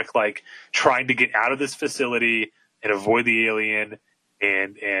in the dark, like trying to get out of this facility and avoid the alien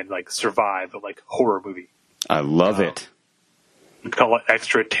and like survive, but like horror movie. I love it. We call it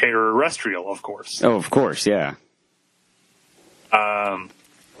extraterrestrial, of course. Oh, of course, yeah.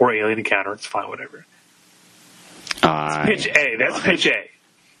 Or alien encounter, it's fine, whatever. Pitch A. That's pitch A.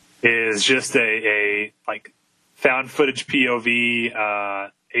 Is just a like found footage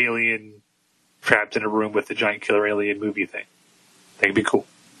POV alien trapped in a room with a giant killer alien movie thing. That'd be cool.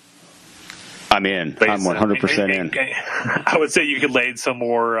 I'm in. I'm 100% in. I would say you could lay some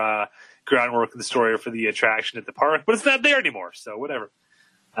more groundwork in the story for the attraction at the park, but it's not there anymore, so whatever.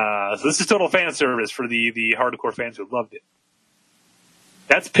 So this is total fan service for the hardcore fans who loved it.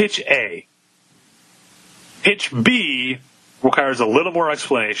 That's pitch A. Pitch B requires a little more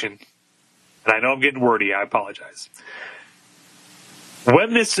explanation, and I know I'm getting wordy, I apologize.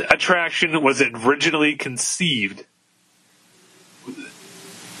 When this attraction was originally conceived,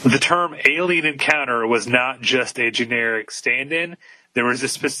 the term alien encounter was not just a generic stand-in. There was a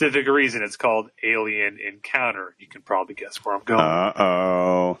specific reason it's called Alien Encounter. You can probably guess where I'm going.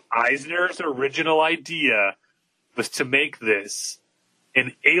 Uh-oh. Eisner's original idea was to make this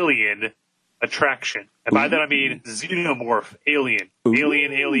an alien attraction. And by that I mean xenomorph, alien. Ooh.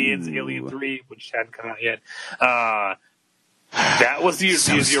 Alien, Aliens, Alien 3, which hadn't come out yet. That was the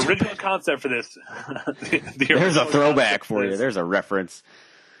original concept for this. There's a throwback for you. There's a reference.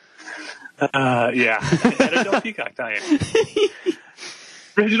 Yeah. And a Del Peacock tie-in.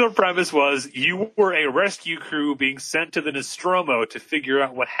 Original premise was you were a rescue crew being sent to the Nostromo to figure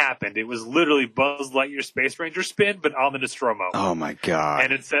out what happened. It was literally Buzz Lightyear Space Ranger spin, but on the Nostromo. Oh my god.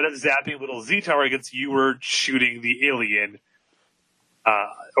 And instead of zapping little Z targets, you were shooting the alien,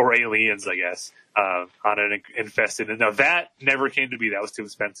 or aliens, I guess, on an infested. And now that never came to be. That was too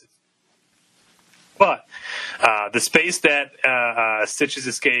expensive. But the space that Stitch's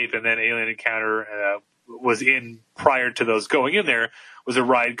escape and then Alien Encounter was in prior to those going in there was a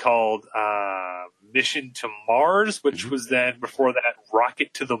ride called Mission to Mars, which was then, before that,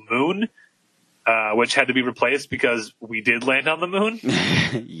 Rocket to the Moon, which had to be replaced because we did land on the moon.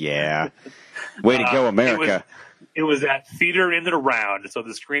 Yeah. Way to go, America. It was at Theater in the Round, so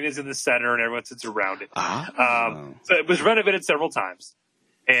the screen is in the center and everyone sits around it. So it was renovated several times.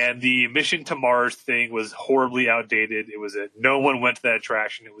 And the Mission to Mars thing was horribly outdated. No one went to that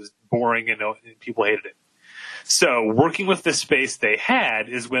attraction. It was boring and people hated it. So working with the space they had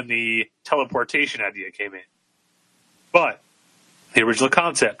is when the teleportation idea came in. But the original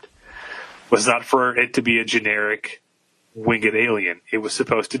concept was not for it to be a generic winged alien. It was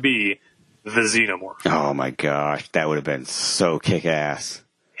supposed to be the Xenomorph. Oh my gosh, that would have been so kick-ass.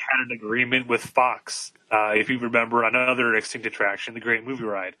 Had an agreement with Fox. If you remember, another extinct attraction, the Great Movie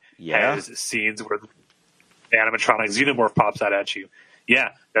Ride, has scenes where the animatronic Xenomorph pops out at you.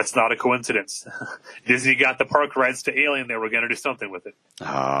 Yeah, that's not a coincidence. Disney got the park rights to Alien. They were going to do something with it.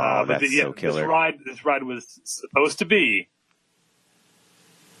 Oh, that's so killer. This ride was supposed to be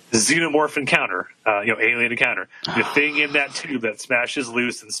the Xenomorph Encounter, Alien Encounter. The thing in that tube that smashes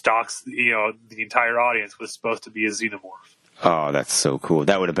loose and stalks, the entire audience was supposed to be a Xenomorph. Oh, that's so cool.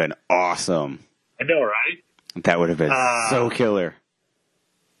 That would have been awesome. I know, right? That would have been so killer.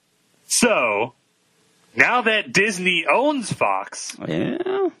 So, now that Disney owns Fox,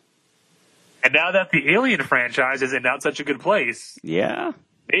 yeah, and now that the Alien franchise is in not such a good place, yeah,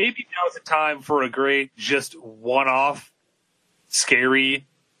 maybe now's the time for a great, just one-off, scary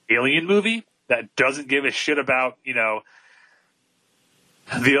Alien movie that doesn't give a shit about,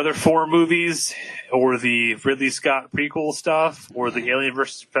 the other 4 movies, or the Ridley Scott prequel stuff, or the Alien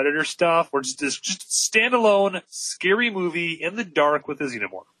vs. Predator stuff, or just standalone, scary movie in the dark with a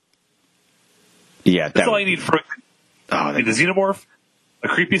Xenomorph. Yeah, that's all you need for the Xenomorph, a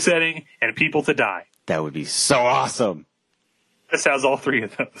creepy setting, and people to die. That would be so awesome. This has all 3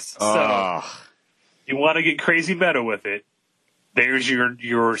 of those. So, you want to get crazy meta with it, there's your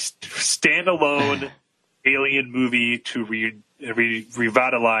standalone Alien movie to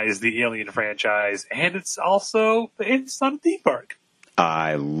revitalize the Alien franchise, and it's on a theme park.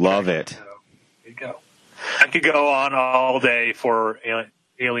 I love it. There you go. I could go on all day for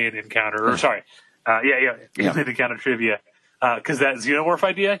Alien Encounter, Alien Encounter trivia, because that Xenomorph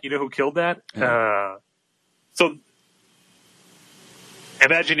idea, you know who killed that? So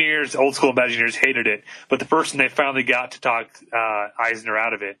Imagineers, old school Imagineers hated it, but the person they finally got to talk Eisner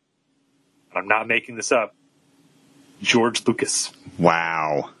out of it, I'm not making this up, George Lucas.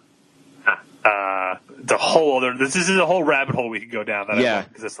 Wow. This is a whole rabbit hole we could go down.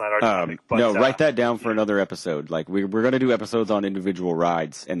 Because it's not our topic. But, write that down for another episode. Like we're going to do episodes on individual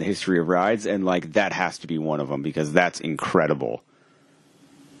rides and the history of rides, and that has to be one of them because that's incredible.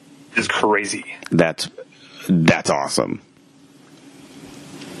 It's crazy. That's awesome.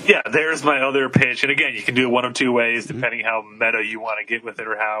 Yeah, there's my other pitch, and again, you can do it one of 2 ways, depending how meta you want to get with it,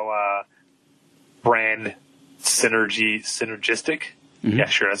 or how brand synergistic. Yeah,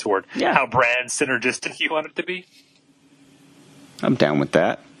 sure, that's a word. Yeah. How brand synergistic you want it to be. I'm down with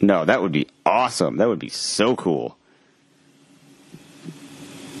that. No, that would be awesome. That would be so cool.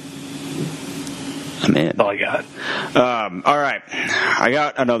 I'm in. That's all I got. All right. I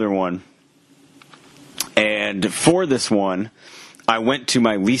got another one. And for this one, I went to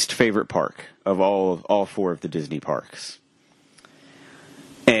my least favorite park of all 4 of the Disney parks.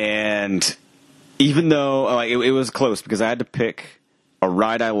 And even though it was close because I had to pick a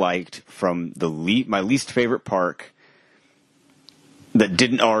ride I liked from my least favorite park that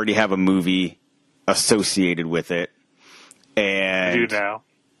didn't already have a movie associated with it. And do now.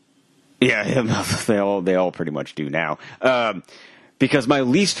 Yeah, they all pretty much do now. Because my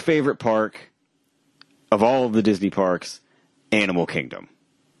least favorite park of all of the Disney parks, Animal Kingdom.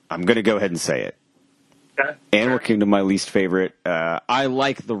 I'm going to go ahead and say it. Okay. Animal Kingdom, my least favorite. I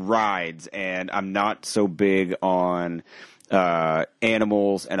like the rides, and I'm not so big on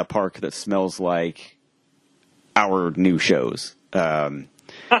animals and a park that smells like our new shows. Where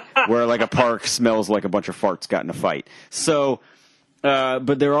a park smells like a bunch of farts got in a fight. So,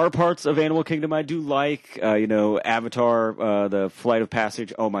 but there are parts of Animal Kingdom I do like. Avatar, the Flight of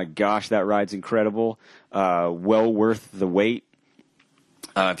Passage. Oh my gosh, that ride's incredible. Well worth the wait.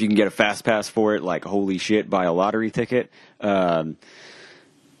 If you can get a fast pass for it, holy shit, buy a lottery ticket.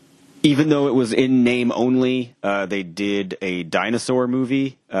 Even though it was in name only, they did a dinosaur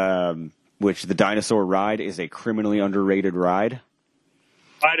movie, which the dinosaur ride is a criminally underrated ride.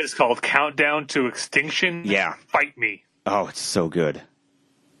 Ride is called Countdown to Extinction. Yeah. Fight Me. Oh, it's so good.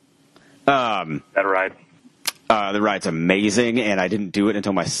 That ride. The ride's amazing, and I didn't do it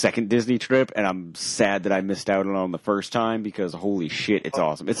until my second Disney trip, and I'm sad that I missed out on the first time because holy shit, it's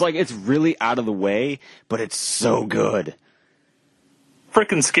awesome. It's like it's really out of the way, but it's so good.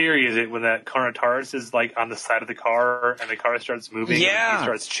 Freaking scary is it when that Carnotaurus is like on the side of the car and the car starts moving and he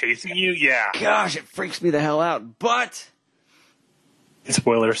starts chasing you? Yeah. Gosh, it freaks me the hell out. But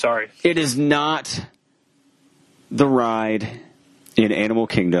spoiler, sorry. It is not the ride in Animal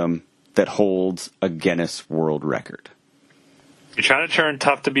Kingdom that holds a Guinness World Record. You're trying to turn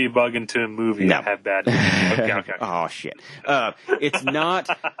Tough to Be a Bug into a movie that had bad. Okay. Oh shit. It's not.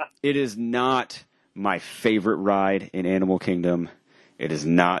 It is not my favorite ride in Animal Kingdom. It is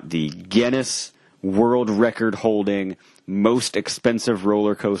not the Guinness World Record holding most expensive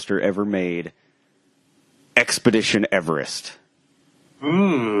roller coaster ever made, Expedition Everest.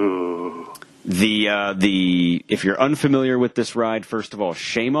 Ooh. If you're unfamiliar with this ride, first of all,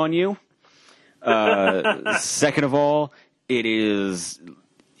 shame on you. Second of all, it is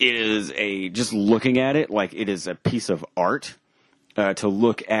just looking at it like it is a piece of art. To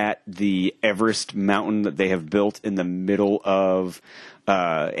look at the Everest mountain that they have built in the middle of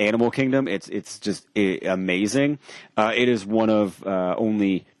Animal Kingdom, it's just amazing. It is one of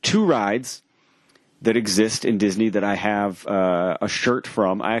only 2 rides that exist in Disney that I have a shirt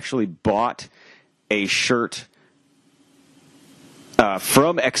from. I actually bought a shirt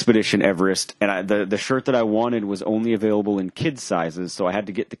from Expedition Everest, and the shirt that I wanted was only available in kids sizes, so I had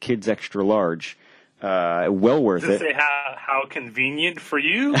to get the kids extra large. Well worth it. Say how convenient for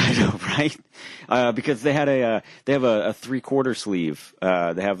you. I know, right? Because they have a 3/4 sleeve.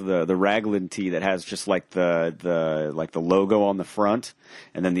 They have the Raglan tee that has just like the logo on the front,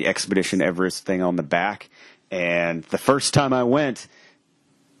 and then the Expedition Everest thing on the back. And the first time I went,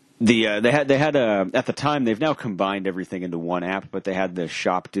 they had at the time, they've now combined everything into one app, but they had the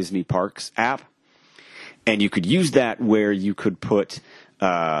Shop Disney Parks app, and you could use that where you could put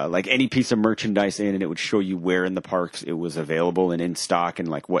like any piece of merchandise in, and it would show you where in the parks it was available and in stock, and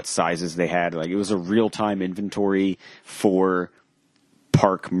like what sizes they had. Like it was a real-time inventory for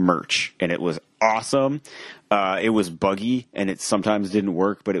park merch, and it was awesome. It was buggy, and it sometimes didn't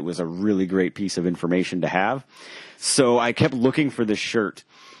work, but it was a really great piece of information to have. So I kept looking for this shirt,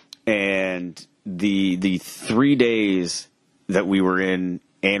 and the 3 days that we were in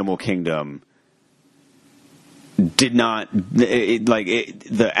Animal Kingdom did not,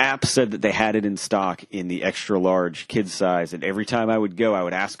 the app said that they had it in stock in the extra large kid size, and every time I would go, I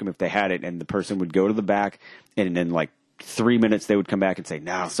would ask them if they had it, and the person would go to the back, and in like 3 minutes they would come back and say,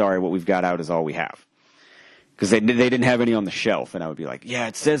 "No, sorry, what we've got out is all we have." Because they didn't have any on the shelf, and I would be like, "Yeah,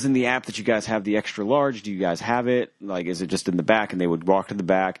 it says in the app that you guys have the extra large. Do you guys have it? Like, is it just in the back?" And they would walk to the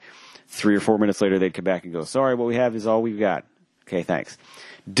back. 3 or 4 minutes later, they'd come back and go, "Sorry, what we have is all we've got." Okay, thanks.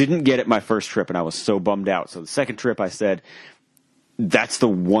 Didn't get it my first trip, and I was so bummed out. So the second trip, I said, that's the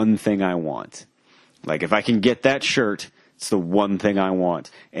one thing I want. Like, if I can get that shirt, it's the one thing I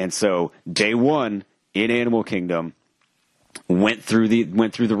want. And so day one in Animal Kingdom, went through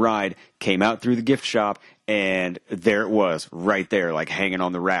the ride, came out through the gift shop, and there it was, right there, like hanging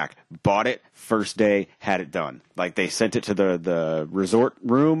on the rack. Bought it, first day, had it done. Like, they sent it to the resort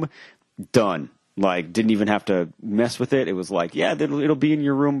room, done. Like, didn't even have to mess with it. It was like, yeah, it'll be in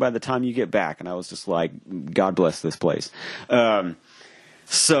your room by the time you get back. And I was just like, God bless this place.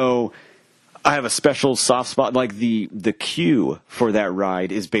 So I have a special soft spot. Like, the queue for that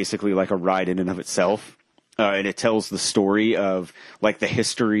ride is basically like a ride in and of itself. And it tells the story of, like, the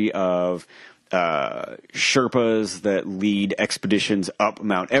history of Sherpas that lead expeditions up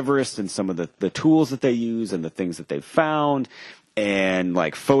Mount Everest, and some of the tools that they use and the things that they've found, and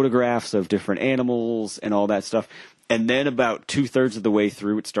like photographs of different animals and all that stuff. And then about 2/3 of the way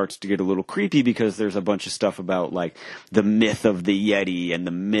through, it starts to get a little creepy because there's a bunch of stuff about like the myth of the Yeti and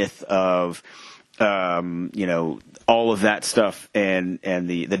the myth of, all of that stuff, and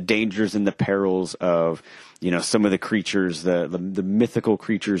the dangers and the perils of, some of the creatures, the mythical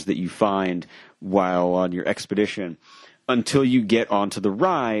creatures that you find while on your expedition, until you get onto the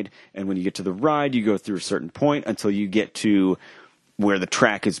ride. And when you get to the ride, you go through a certain point until you get to where the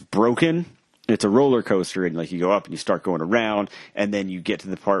track is broken. It's a roller coaster, and like you go up and you start going around, and then you get to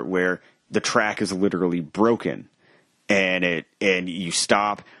the part where the track is literally broken, and you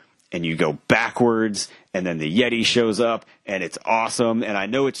stop and you go backwards, and then the Yeti shows up, and it's awesome. And I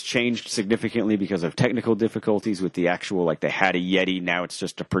know it's changed significantly because of technical difficulties with the actual, like, they had a Yeti, now it's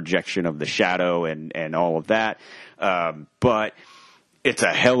just a projection of the shadow and all of that. But it's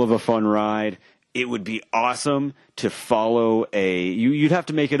a hell of a fun ride. It would be awesome to follow you'd have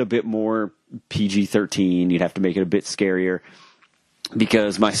to make it a bit more PG-13. You'd have to make it a bit scarier.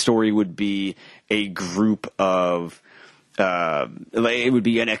 because my story would be a group of, it would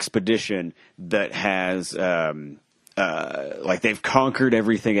be an expedition that has, like they've conquered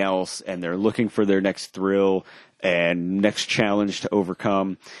everything else and they're looking for their next thrill and next challenge to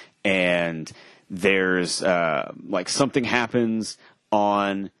overcome. And there's, like something happens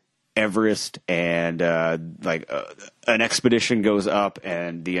on Everest and, an expedition goes up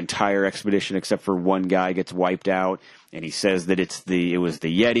and the entire expedition except for one guy gets wiped out. And he says that it was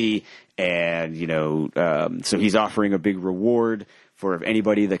the Yeti, and so he's offering a big reward for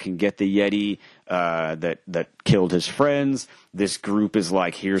anybody that can get the Yeti that killed his friends. This group is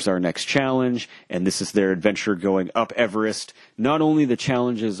like, here's our next challenge, and this is their adventure going up Everest. Not only the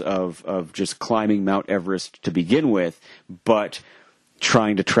challenges of just climbing Mount Everest to begin with, but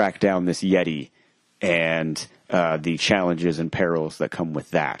trying to track down this Yeti and the challenges and perils that come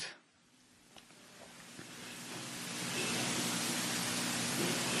with that.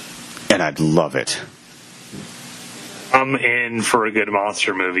 And I'd love it. I'm in for a good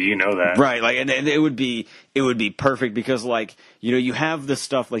monster movie, you know that. Right, like, and it would be perfect because, like, you have this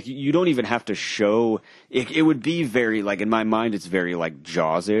stuff, like, you don't even have to show, it would be very, like, in my mind, it's very, like,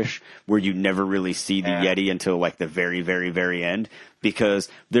 Jaws-ish, where you never really see the Yeti until, like, the very, very, very end, because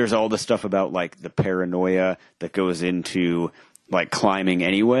there's all the stuff about, like, the paranoia that goes into, like, climbing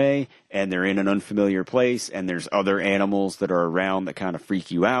anyway, and they're in an unfamiliar place, and there's other animals that are around that kind of freak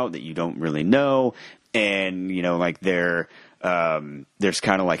you out that you don't really know, and, like, there's kind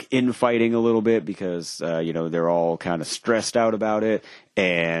of, like, infighting a little bit because, they're all kind of stressed out about it,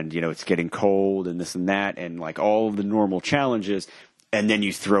 and, it's getting cold and this and that, and, like, all of the normal challenges, and then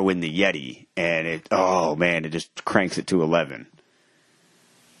you throw in the Yeti, and it just cranks it to 11.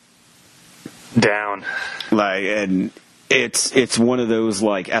 Down. Like, and it's one of those,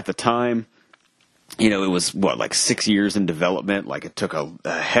 like, at the time, it was, like 6 years in development. Like, it took a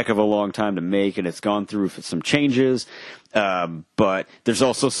heck of a long time to make, and it's gone through some changes. But there's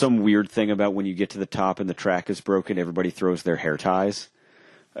also some weird thing about when you get to the top and the track is broken, everybody throws their hair ties,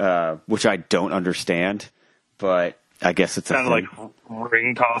 which I don't understand, but I guess it's kind of like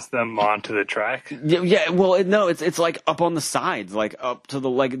ring toss them onto the track. Yeah. Well, no, it's like up on the sides, like up to the,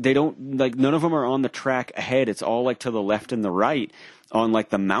 like, they don't, like, none of them are on the track ahead. It's all like to the left and the right on, like,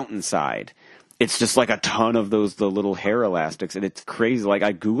 the mountainside. It's just like a ton of the little hair elastics, and it's crazy. Like,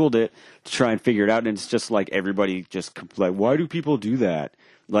 I Googled it to try and figure it out, and it's just like everybody just like, why do people do that?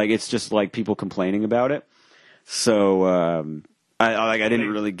 Like, it's just like people complaining about it. So, I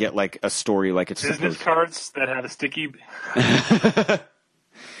didn't really get, like, a story like it's business cards that have a sticky. Well,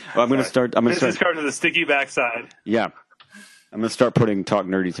 I'm gonna start. Business cards with a sticky backside. Yeah, I'm gonna start putting Talk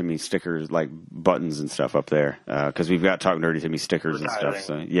Nerdy to Me stickers, like buttons and stuff, up there because we've got Talk Nerdy to Me stickers and stuff.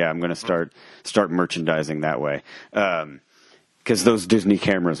 So yeah, I'm gonna start merchandising that way because those Disney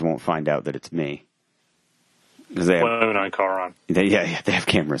cameras won't find out that it's me. Because they have, they have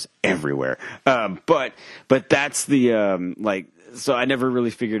cameras everywhere. But that's the like. So I never really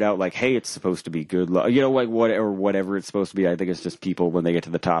figured out, like, hey, it's supposed to be good luck, like whatever it's supposed to be. I think it's just people when they get to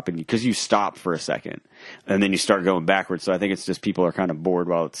the top, and because you stop for a second and then you start going backwards. So I think it's just people are kind of bored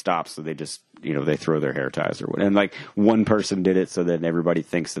while it stops, so they just they throw their hair ties or whatever. And like one person did it, so then everybody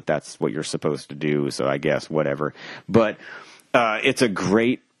thinks that that's what you're supposed to do. So I guess whatever. But it's a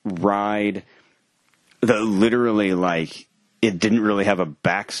great ride. Literally, like, it didn't really have a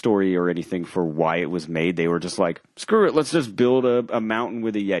backstory or anything for why it was made. They were just like, screw it, let's just build a mountain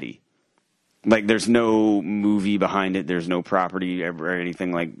with a Yeti. Like, there's no movie behind it. There's no property or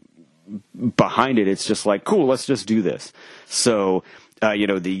anything like behind it. It's just like, cool, let's just do this. So, the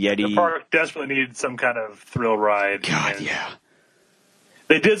Yeti. The park desperately needed some kind of thrill ride. God, yeah.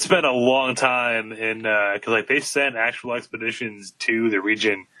 They did spend a long time in, because like they sent actual expeditions to the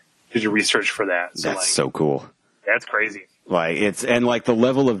region to do research for that. So, that's so cool. That's crazy. Like, like the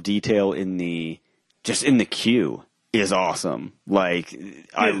level of detail in the queue is awesome. Like,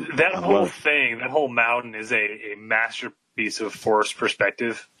 that whole mountain is a masterpiece of forced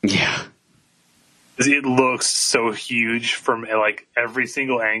perspective. Yeah. It looks so huge from, like, every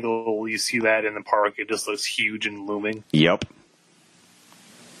single angle you see that in the park. It just looks huge and looming. Yep.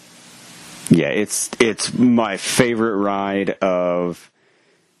 Yeah, it's my favorite ride of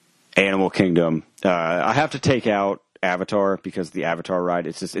Animal Kingdom. I have to take out Avatar because the Avatar ride,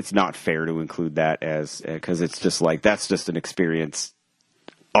 it's not fair to include that as, because it's just like, that's just an experience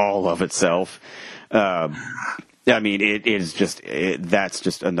all of itself. I mean, it is just, that's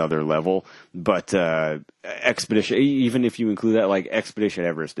just another level. But Expedition, even if you include that, like, Expedition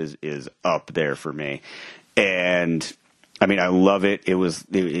Everest is up there for me. And I mean, I love it. It was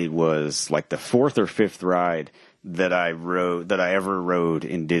like the fourth or fifth ride that I ever rode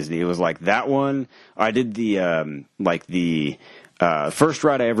in Disney. It was like that one. I did the first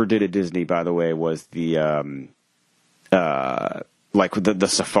ride I ever did at Disney, by the way, was the like the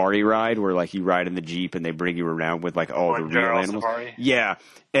safari ride where like you ride in the Jeep and they bring you around with like all the real animals. Safari. Yeah.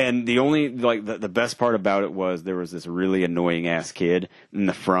 And the only like the best part about it was there was this really annoying ass kid in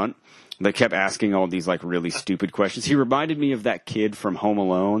the front that kept asking all these like really stupid questions. He reminded me of that kid from Home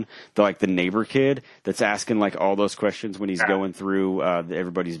Alone, the neighbor kid that's asking like all those questions when he's going through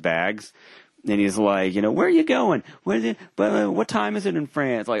everybody's bags. And he's like, where are you going? What time is it in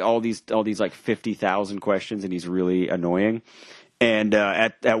France? Like all these like 50,000 questions, and he's really annoying. And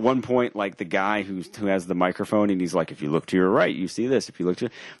at one point, like the guy who has the microphone, and he's like, if you look to your right, you see this. If you look to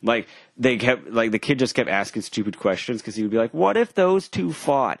the kid just kept asking stupid questions because he would be like, what if those two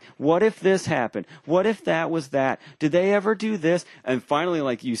fought? What if this happened? What if that was that? Did they ever do this? And finally,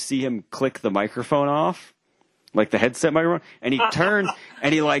 like you see him click the microphone off. Like the headset microphone, and he turns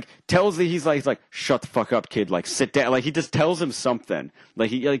and he like tells he's like shut the fuck up, kid, like sit down. Like he just tells him something,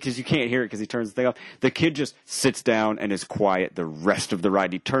 because you can't hear it because he turns the thing off. The kid just sits down and is quiet the rest of the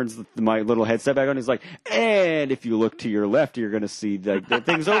ride. He turns my little headset back on. He's like, and if you look to your left, you're gonna see like the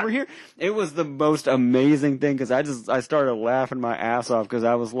things over here. It was the most amazing thing because I started laughing my ass off because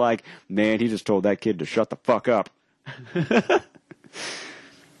I was like, man, he just told that kid to shut the fuck up.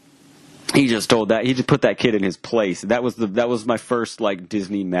 He just put that kid in his place. That was my first like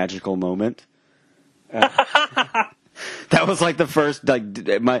Disney magical moment. That was like the first like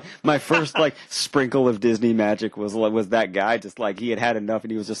my first like sprinkle of Disney magic was that guy just like he had enough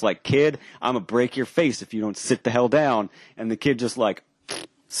and he was just like, kid, I'm gonna break your face if you don't sit the hell down. And the kid just like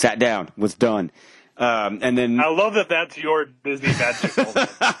sat down, was done. And then I love that that's your Disney magic moment.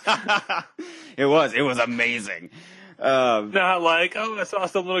 It was amazing. Not like, I saw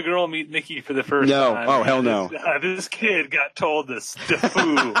some little girl meet Mickey for the first time. Oh, hell no. This kid got told to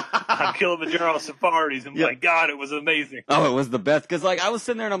stafoo on Kilimanjaro safaris, and my God, it was amazing. Oh, it was the best, because like I was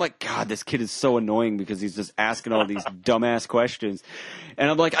sitting there and I'm like, God, this kid is so annoying because he's just asking all these dumbass questions. And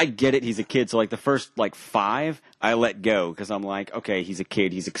I'm like, I get it, he's a kid. So like the first like 5, I let go because I'm like, okay, he's a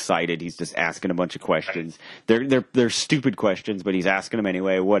kid, he's excited, he's just asking a bunch of questions. They're stupid questions, but he's asking them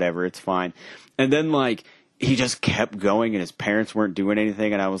anyway, whatever, it's fine. And then like he just kept going and his parents weren't doing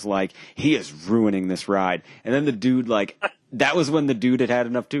anything, and I was like, he is ruining this ride. And then the dude, like, that was when the dude had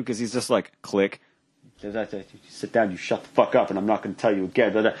enough too, because he's just like, click. Sit down, you shut the fuck up, and I'm not going to tell you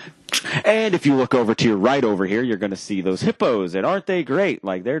again. And if you look over to your right over here, you're going to see those hippos, and aren't they great?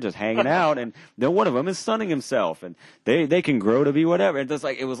 Like, they're just hanging out, and then one of them is sunning himself, and they can grow to be whatever. And just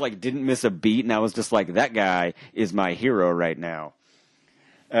like, it was like, didn't miss a beat, and I was just like, that guy is my hero right now.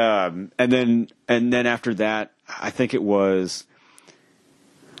 And then after that, I think it was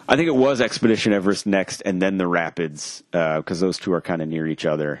Expedition Everest next, and then the Rapids, because those two are kind of near each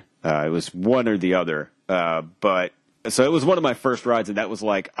other. It was one or the other, but so it was one of my first rides, and that was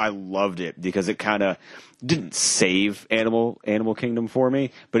like, I loved it because it kind of didn't save Animal Kingdom for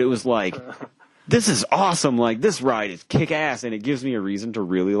me, but it was like, this is awesome. Like, this ride is kick ass, and it gives me a reason to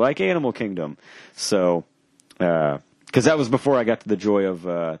really like Animal Kingdom. So, because that was before I got to the joy of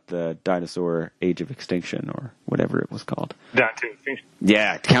the Dinosaur Age of Extinction, or whatever it was called. Down to Extinction.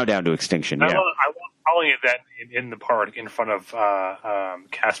 Yeah, Countdown to Extinction. Yeah. I love calling it that in the park in front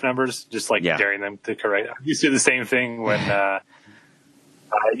of cast members, just like daring them to correct. I used to do the same thing when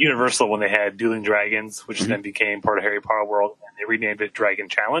Universal, when they had Dueling Dragons, which then became part of Harry Potter World, and they renamed it Dragon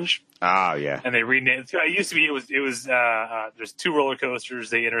Challenge. Oh yeah. And they renamed it. It used to be it was there's 2 roller coasters,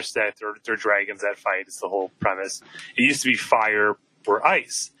 they intersect, they're dragons that fight. It's the whole premise. It used to be fire or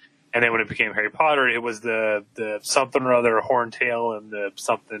ice. And then when it became Harry Potter, it was the something or other horntail and the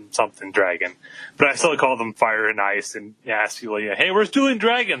something dragon. But I still call them fire and ice, and ask people, hey, where's Dueling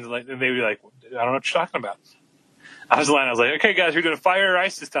Dragons? And they'd be like, I don't know what you're talking about. I was like, okay, guys, we're doing fire or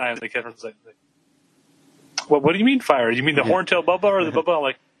ice this time. And the kid was like, what do you mean fire? You mean the horntail Bubba or the Bubba? I'm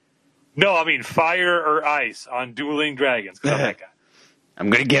like, no, I mean fire or ice on Dueling Dragons. Because I'm that guy. I'm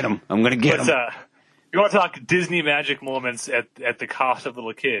going to get him. You want to talk Disney magic moments at the cost of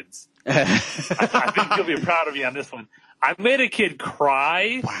little kids? I think you'll be proud of me on this one. I made a kid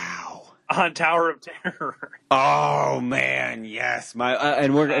cry. Wow. On Tower of Terror. Oh man, yes. If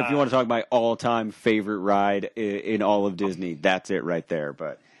you want to talk my all-time favorite ride in all of Disney, that's it right there.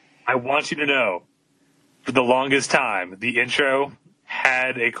 But I want you to know, for the longest time, the intro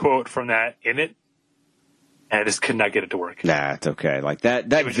had a quote from that in it. And I just could not get it to work. Nah, it's okay. Like that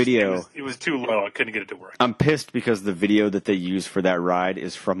video. It was too low. I couldn't get it to work. I'm pissed because the video that they used for that ride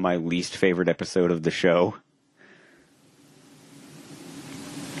is from my least favorite episode of the show.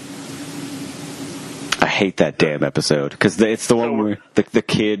 I hate that damn episode because it's the one where the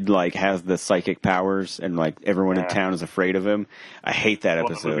kid like has the psychic powers and like everyone in town is afraid of him. I hate that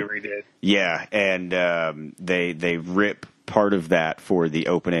episode. Yeah, and they rip part of that for the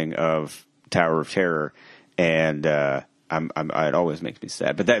opening of Tower of Terror, and it always makes me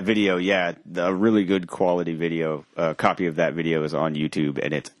sad. But that video, a really good quality video, copy of that video is on YouTube,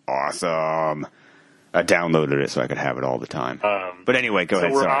 and it's awesome. I downloaded it so I could have it all the time. But anyway, go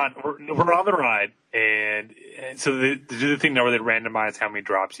ahead. We're on the ride, and so they do the thing now where they randomize how many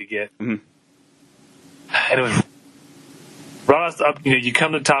drops you get. Mm-hmm. And it was brought us up. You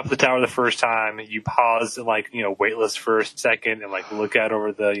come to the top of the tower the first time, you pause and waitlist for a second and look out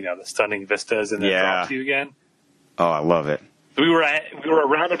over the the stunning vistas, and then drops you again. Oh, I love it. We were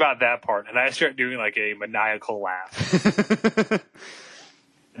around about that part, and I started doing a maniacal laugh.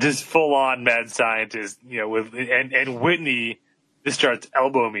 Just full on mad scientist, and Whitney just starts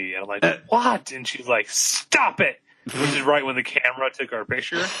elbowing me, and I'm like, what? And she's like, stop it! Which is right when the camera took our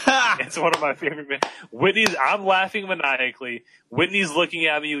picture. It's one of my favorite. I'm laughing maniacally. Whitney's looking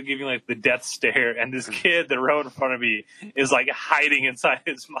at me, giving the death stare, and this kid, the row in front of me, is hiding inside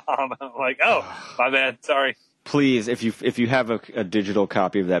his mom. I'm like, oh, my bad, sorry. Please, if you have a digital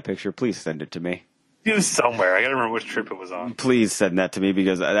copy of that picture, please send it to me. It was somewhere. I gotta remember which trip it was on. Please send that to me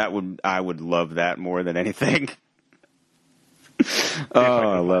because I would love that more than anything.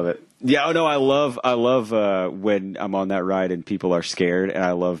 I love it. Yeah, no, I love when I'm on that ride and people are scared, and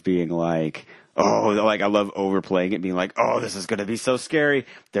I love being I love overplaying it, being like, oh, this is gonna be so scary.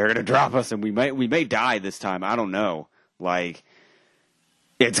 They're gonna drop us, and we may die this time. I don't know.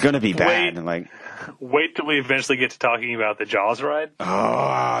 It's gonna be bad. Wait till we eventually get to talking about the Jaws ride.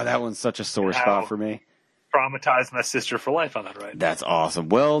 Oh, that one's such a sore spot for me. Traumatized my sister for life on that ride. That's awesome.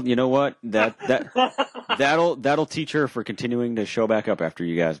 Well, you know what? That'll teach her for continuing to show back up after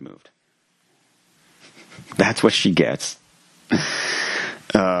you guys moved. That's what she gets.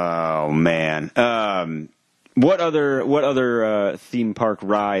 Oh man. What other theme park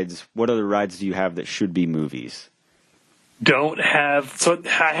rides? What other rides do you have that should be movies? So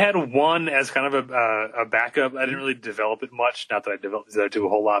I had one as kind of a backup. I didn't really develop it much. Not that I developed these other two a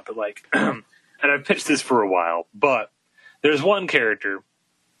whole lot, but and I pitched this for a while. But there's one character.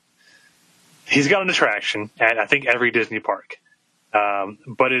 He's got an attraction at I think every Disney park,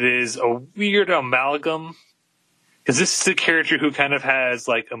 but it is a weird amalgam because this is a character who kind of has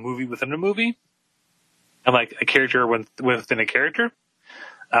a movie within a movie, and a character within a character.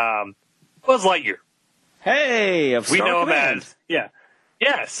 Buzz Lightyear. Hey, we know him as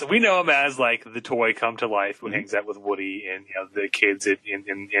yes, we know him as the toy come to life who hangs out with Woody and the kids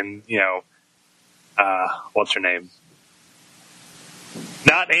in what's her name?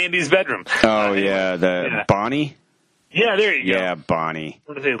 Not Andy's bedroom. Oh Bonnie. Yeah, there you go. Yeah, Bonnie.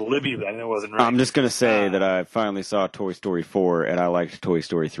 I was going to say Libby, but I know it wasn't right. I'm just going to say that I finally saw Toy Story 4 and I liked Toy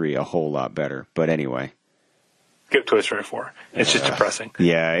Story 3 a whole lot better. But anyway. Skip Toy Story 4. It's just depressing.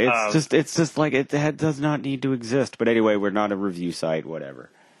 Yeah, it's just it does not need to exist. But anyway, we're not a review site, whatever.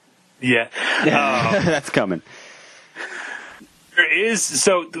 Yeah. That's coming.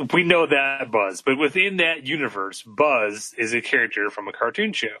 So we know that Buzz, but within that universe, Buzz is a character from a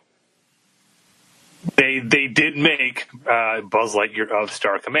cartoon show. They did make Buzz Lightyear of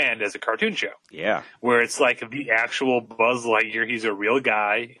Star Command as a cartoon show. Yeah, where it's the actual Buzz Lightyear. He's a real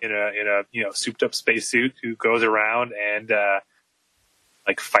guy in a souped up spacesuit who goes around and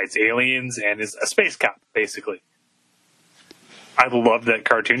fights aliens and is a space cop basically. I love that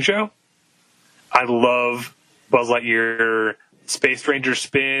cartoon show. I love Buzz Lightyear Space Ranger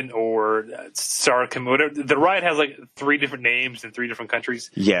Spin or Star Command. The ride has 3 different names in 3 different countries.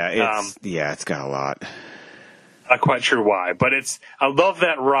 Yeah, it's got a lot. Not quite sure why, but I love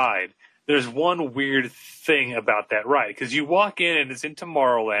that ride. There's one weird thing about that ride because you walk in and it's in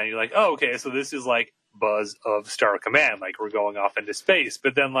Tomorrowland. You're like, oh, okay, so this is Buzz of Star Command, we're going off into space.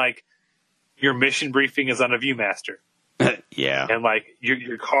 But then your mission briefing is on a Viewmaster. Yeah, and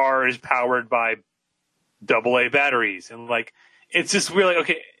your car is powered by AA batteries, and it's just really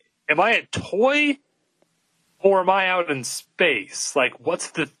okay. Am I a toy or am I out in space?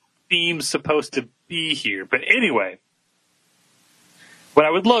 What's the theme supposed to be here? But anyway, what I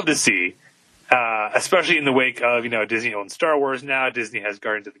would love to see, especially in the wake of, Disney owns Star Wars now, Disney has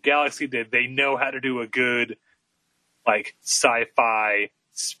Guardians of the Galaxy, they know how to do a good, sci-fi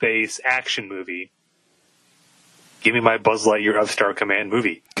space action movie. Give me my Buzz Lightyear of Star Command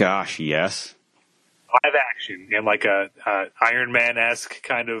movie. Gosh, yes. Live action in a Iron Man-esque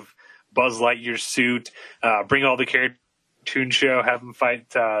kind of Buzz Lightyear suit. Bring all the cartoon show. Have him fight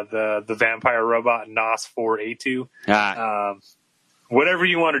the vampire robot Nos 4A2. whatever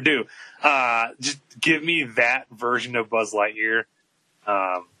you want to do. Just give me that version of Buzz Lightyear.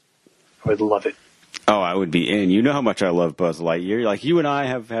 I would love it. Oh, I would be in. You know how much I love Buzz Lightyear. Like, you and I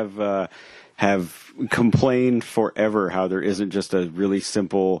have complained forever how there isn't just a really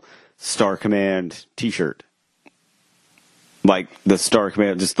simple Star Command T-shirt. Like the Star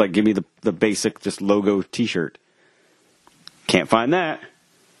Command, just like give me the basic just logo T-shirt. Can't find that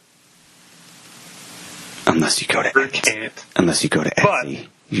unless you go to Etsy. Unless you go to Etsy.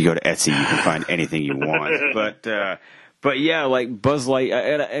 If you go to Etsy, you can find anything you want. But yeah, like Buzz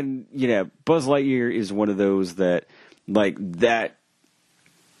Lightyear, and Buzz Lightyear is one of those that, like, that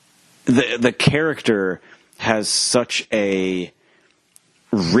the character has such a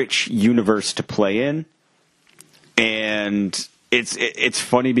rich universe to play in. And it's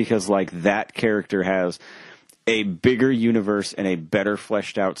funny because, like, that character has a bigger universe and a better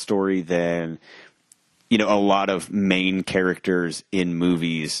fleshed out story than, a lot of main characters in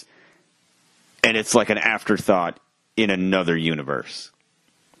movies. And it's like an afterthought in another universe.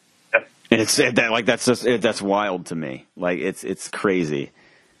 Yep. And that's wild to me. Like, it's crazy.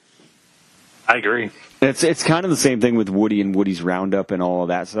 I agree. It's kind of the same thing with Woody and Woody's Roundup and all of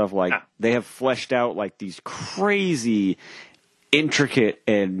that stuff. Like, they have fleshed out, like, these crazy, intricate,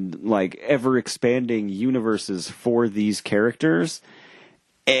 and, like, ever-expanding universes for these characters.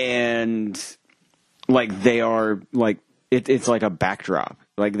 And, like, they are, like, it's like a backdrop.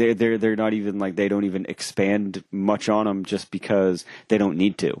 Like, they're not even, like, they don't even expand much on them just because they don't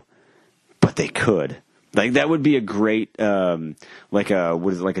need to. But they could. Like, that would be a great, like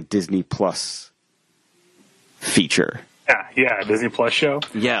a Disney Plus feature. Yeah, Disney Plus show.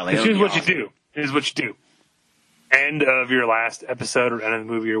 Yeah, like, here's what you do. Here's what you do. End of your last episode or end of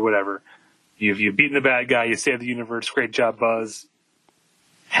the movie or whatever. You've beaten the bad guy. You saved the universe. Great job, Buzz.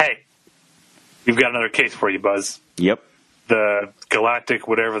 Hey, we've got another case for you, Buzz. Yep. The Galactic,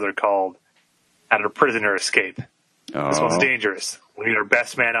 whatever they're called, had a prisoner escape. This one's dangerous. We need our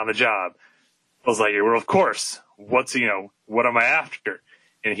best man on the job. Buzz Lightyear, well, of course. What am I after?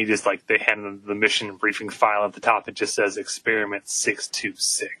 And he just, like, they hand him the mission briefing file at the top. It just says Experiment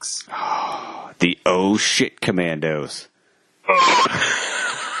 626. Oh, the oh shit commandos.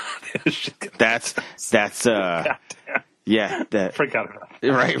 That's yeah, that. Forgot about it.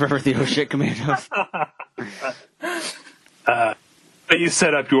 Right, remember the oh shit commandos? But you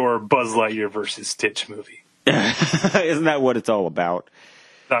set up your Buzz Lightyear versus Stitch movie. Isn't that what it's all about?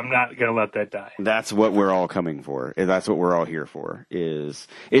 I'm not going to let that die. That's what we're all coming for. That's what we're all here for.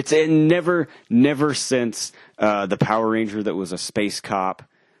 It's never since the Power Ranger that was a space cop,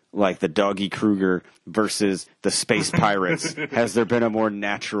 like the Doggy Kruger, versus the Space Pirates, has there been a more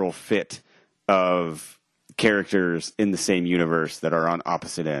natural fit of characters in the same universe that are on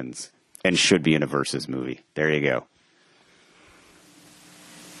opposite ends and should be in a versus movie. There you go.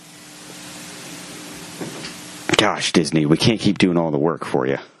 Gosh, Disney, we can't keep doing all the work for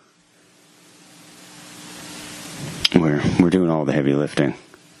you. We're doing all the heavy lifting.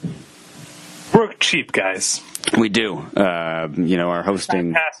 Work cheap, guys. We do. Our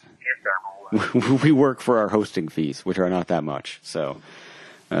hosting. We work for our hosting fees, which are not that much. So,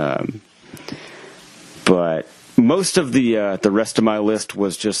 but most of the rest of my list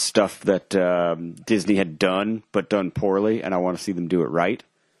was just stuff that Disney had done, but done poorly, and I want to see them do it right.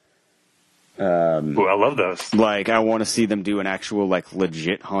 Ooh, I love those. Like, I want to see them do an actual, like,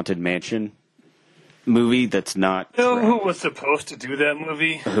 legit Haunted Mansion movie that's not... You know who was supposed to do that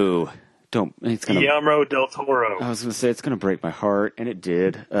movie? Who? Guillermo del Toro. I was going to say, it's going to break my heart, and it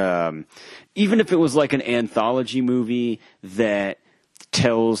did. Even if it was like an anthology movie that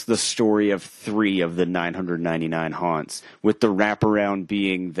tells the story of 3 of the 999 haunts, with the wraparound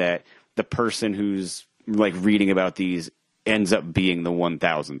being that the person who's, like, reading about these ends up being the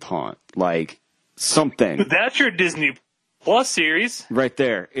 1000th haunt. Like, something. That's your Disney Plus series. Right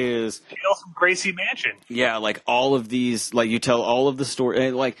there is... Tales from Gracie Mansion. Yeah, like, all of these, like, you tell all of the story,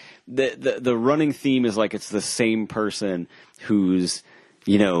 and, like, the running theme is, like, it's the same person who's,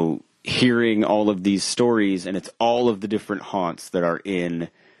 hearing all of these stories, and it's all of the different haunts that are in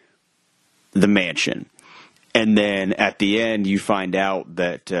the mansion. And then, at the end, you find out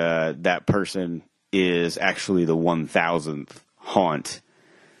that that person is actually the 1000th haunt.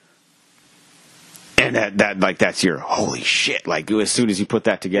 And that's your holy shit. Like, as soon as you put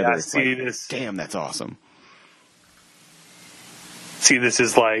that together, it's like, damn, that's awesome. See, this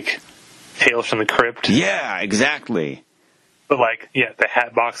is like Tales from the Crypt. Yeah, exactly. But, like, yeah, the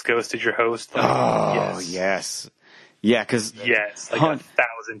Hatbox Ghost is your host. Like, yes. Yeah, because... Yes, like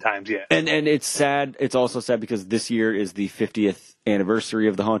 1,000 times, yes. And it's sad. It's also sad because this year is the 50th anniversary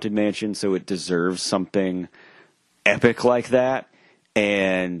of the Haunted Mansion, so it deserves something epic like that.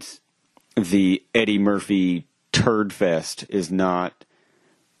 and the Eddie Murphy turd fest is not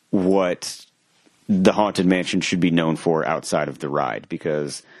what the Haunted Mansion should be known for outside of the ride,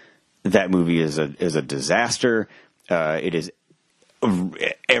 because that movie is a disaster. It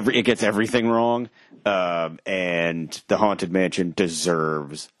gets everything wrong, and the Haunted Mansion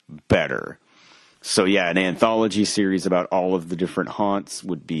deserves better. So yeah, an anthology series about all of the different haunts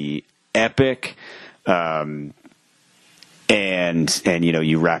would be epic. And you know,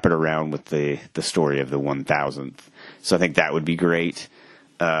 you wrap it around with the story of the 1000th. So I think that would be great.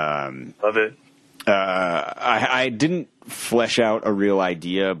 Love it. I didn't flesh out a real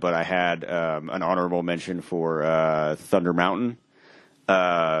idea, but I had an honorable mention for Thunder Mountain,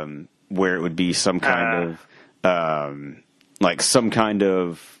 where it would be some kind of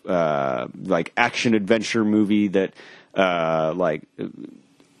like action adventure movie that like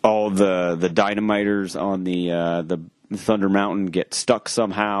all the dynamiters on the Thunder Mountain get stuck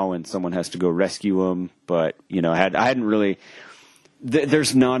somehow, and someone has to go rescue them. But you know, I hadn't really.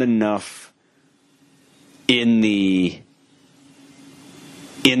 There's not enough in the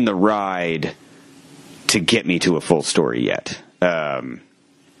ride to get me to a full story yet. I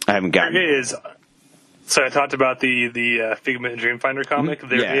haven't gotten. There is. So I talked about the Figment and Dreamfinder comic.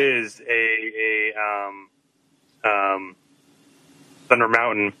 There is a Thunder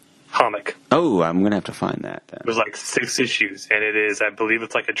Mountain comic. Oh, I'm gonna have to find that then. There's like 6 issues, and it is, I believe,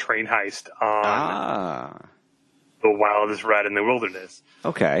 it's like a train heist on the wildest ride in the wilderness.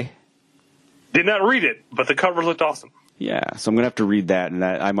 Okay. Did not read it, but the cover looked awesome. Yeah, so I'm going to have to read that, and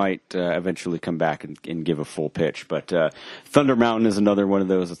I might eventually come back and give a full pitch. But Thunder Mountain is another one of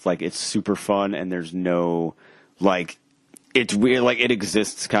those. It's like, it's super fun, and there's no, like, it's weird, like, it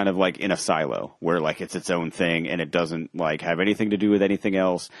exists kind of like in a silo, where, like, it's its own thing, and it doesn't, like, have anything to do with anything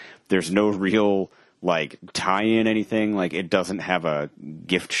else. There's no real, like, tie-in anything. Like, it doesn't have a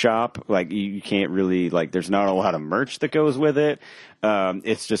gift shop. Like, you can't really, like, there's not a lot of merch that goes with it.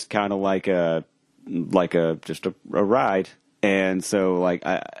 It's just kind of like a ride. And so, like,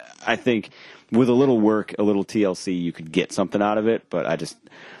 I think with a little work, a little TLC, you could get something out of it. But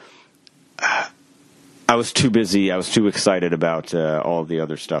I was too busy. I was too excited about all the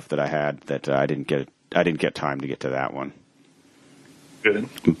other stuff that I had that I didn't get time to get to that one. Good.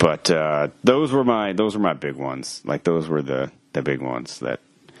 But those were my big ones. Like, those were the big ones that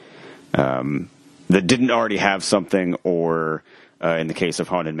didn't already have something, or in the case of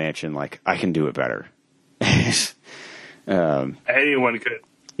Haunted Mansion, like, I can do it better. Anyone could.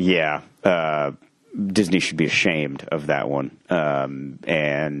 Yeah. Disney should be ashamed of that one.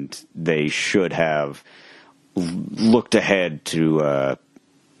 And they should have looked ahead to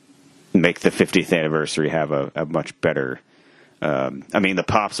make the 50th anniversary have a much better. I mean, the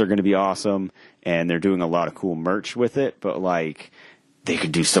pops are going to be awesome, and they're doing a lot of cool merch with it, but, like, they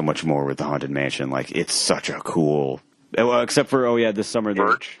could do so much more with the Haunted Mansion. Like, it's such a cool... Well, except for, this summer,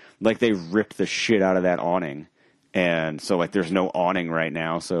 they ripped the shit out of that awning. And so, like, there's no awning right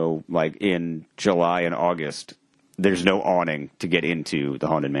now. So, like, in July and August, there's no awning to get into the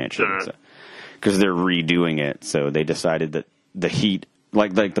Haunted Mansion. Because they're redoing it. So they decided that the heat,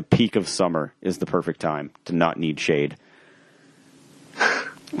 like the peak of summer, is the perfect time to not need shade.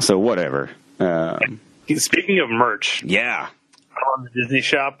 So, whatever. Speaking of merch. Yeah. I'm on the Disney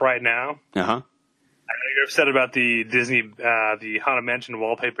shop right now. Uh-huh. I know you're upset about the Disney, the Haunted Mansion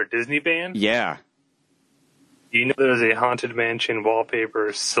wallpaper Disney band. Yeah. Do you know there's a Haunted Mansion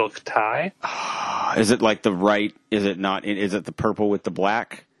wallpaper silk tie? Is it like is it not, is it the purple with the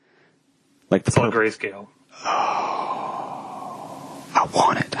black? Like the it's all grayscale. Oh, I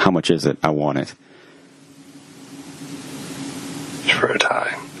want it. How much is it? I want it. For a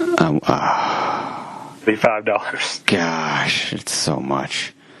tie. $35. Gosh, it's so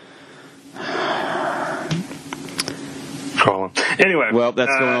much. Anyway. Well,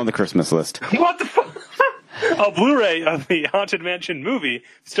 that's going on the Christmas list. What the fuck? A Blu-ray of the Haunted Mansion movie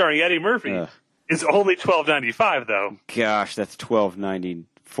starring Eddie Murphy is only $12.95, though. Gosh, that's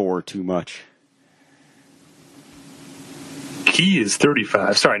 $12.94 too much. Key is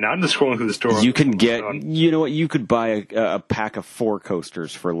 $35. Sorry, now I'm just scrolling through the store. You can get, you know what? You could buy a pack of 4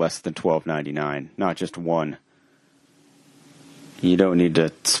 coasters for less than $12.99, not just one. You don't need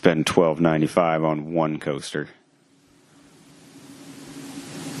to spend $12.95 on one coaster.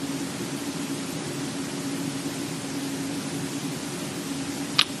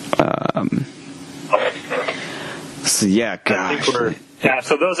 So yeah, gosh. So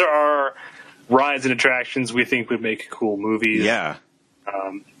those are our rides and attractions we think would make cool movies. Yeah.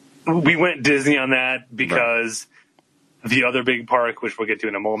 We went Disney on that because the other big park, which we'll get to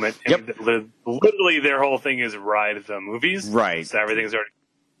in a moment. Yep. And literally, their whole thing is ride the movies. Right. So everything's already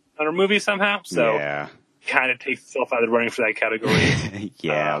under movies somehow. So yeah. kind of takes itself out of the running for that category.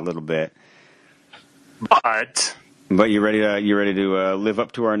 Yeah, a little bit. But you ready to live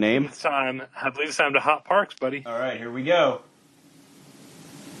up to our name? I believe it's time to hot parks, buddy. All right, here we go.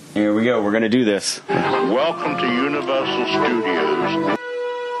 Here we go. We're going to do this. Welcome to Universal Studios.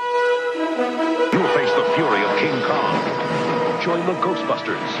 You'll face the fury of King Kong. Join the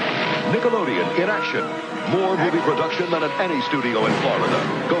Ghostbusters. Nickelodeon in action. More movie production than at any studio in Florida.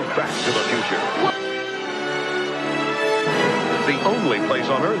 Go back to the future. The only place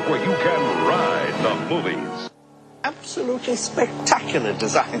on Earth where you can ride the movies. Absolutely spectacular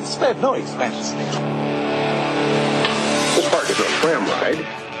design. Spared no expense. This park is a tram ride.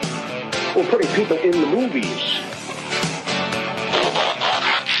 We're putting people in the movies.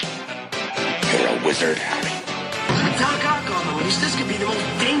 You're a wizard. Doc Ock on the loose. This could be the most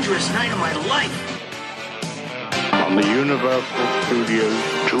dangerous night of my life. On the Universal Studios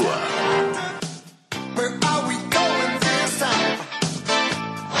tour. Where are we going this time?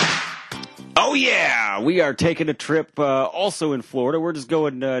 Oh, yeah. We are taking a trip also in Florida. We're just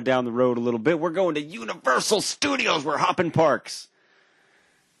going down the road a little bit. We're going to Universal Studios. We're hopping parks.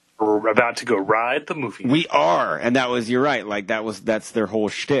 We're about to go ride the movie. We are. And you're right. Like, that's their whole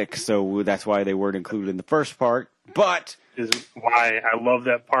shtick. So that's why they weren't included in the first part. But is why I love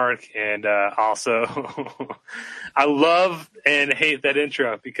that park, and also I love and hate that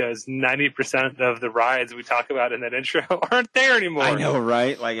intro because 90% of the rides we talk about in that intro aren't there anymore. I know,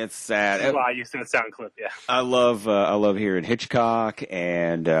 right? Like, it's sad. That's why I used that sound clip. Yeah, I love hearing Hitchcock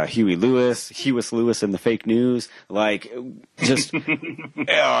and Huey Lewis and the fake news. Like, just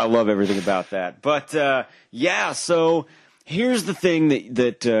I love everything about that. But yeah, so here's the thing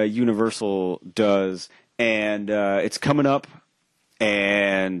that Universal does. And it's coming up,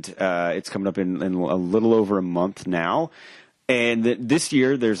 and it's coming up in a little over a month now. And this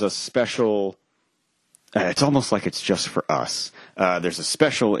year, there's a special. It's almost like it's just for us. There's a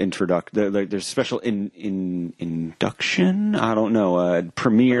special There's a special induction. I don't know.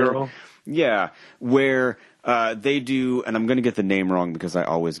 Premiere. Yeah, where they do, and I'm going to get the name wrong because I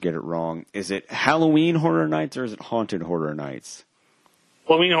always get it wrong. Is it Halloween Horror Nights or is it Haunted Horror Nights?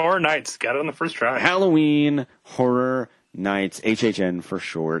 Halloween Horror Nights. Got it on the first try. Halloween Horror Nights, HHN for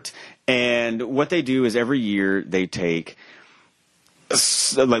short. And what they do is every year they take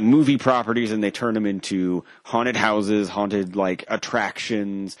like movie properties and they turn them into haunted houses, haunted like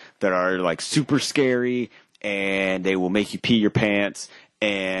attractions that are like super scary, and they will make you pee your pants.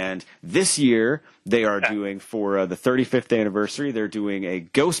 And this year they are doing, for the 35th anniversary, they're doing a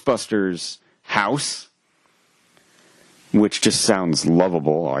Ghostbusters house, which just sounds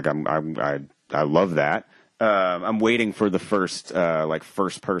lovable. Like I love that. I'm waiting for the first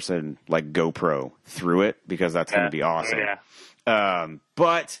person like GoPro through it because that's going to be awesome. Yeah.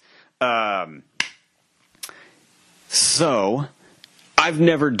 So I've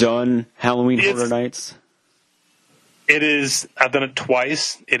never done Halloween Horror Nights. I've done it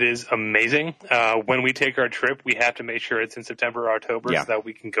twice. It is amazing. When we take our trip, we have to make sure it's in September or October so that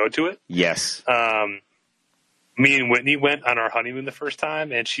we can go to it. Yes. Me and Whitney went on our honeymoon the first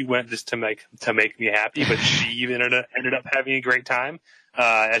time, and she went just to make me happy, but she even ended up having a great time.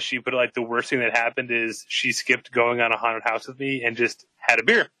 As she put it, like, the worst thing that happened is she skipped going on a haunted house with me and just had a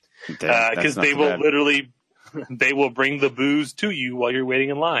beer. Because they will they will bring the booze to you while you're waiting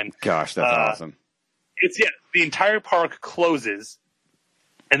in line. Gosh, that's awesome. The entire park closes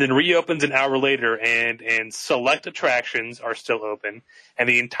and then reopens an hour later, and select attractions are still open, and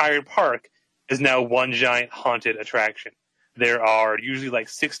the entire park is now one giant haunted attraction. There are usually like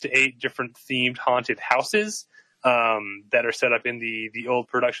 6 to 8 different themed haunted houses that are set up in the old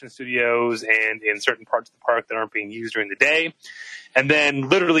production studios and in certain parts of the park that aren't being used during the day. And then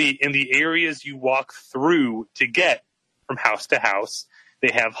literally in the areas you walk through to get from house to house,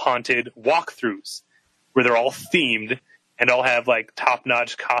 they have haunted walkthroughs where they're all themed and all have like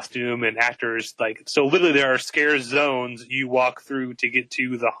top-notch costume and actors. Like, so literally there are scare zones you walk through to get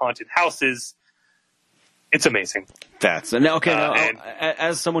to the haunted houses. It's amazing. As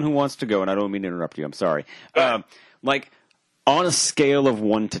someone who wants to go, and I don't mean to interrupt you, I'm sorry. Like, on a scale of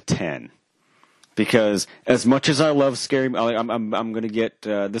 1 to 10, because as much as I love scary, I'm going to get,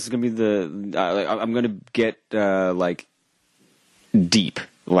 this is going to be I'm going to get, like, deep,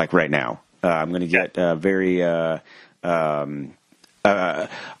 like right now. I'm going to get very, I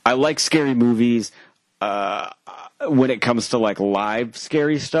like scary movies. When it comes to, like, live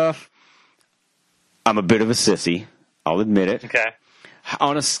scary stuff, I'm a bit of a sissy. I'll admit it. Okay.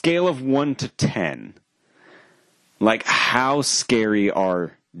 On a scale of 1 to 10, Like, how scary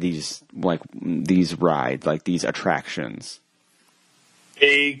are these rides, like these attractions?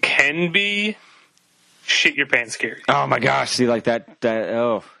 They can be shit your pants scary. Oh my gosh! See, like that.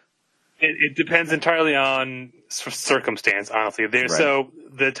 Oh. It depends entirely on circumstance, honestly. Right. So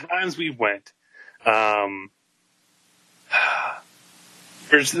the times we went, the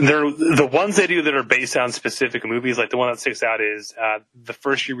ones they do that are based on specific movies. Like the one that sticks out is the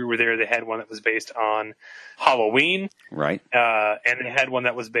first year we were there, they had one that was based on Halloween, right? And they had one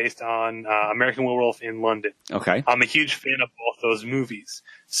that was based on American Werewolf in London. Okay, I'm a huge fan of both those movies.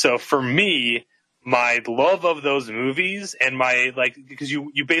 So for me, my love of those movies and my because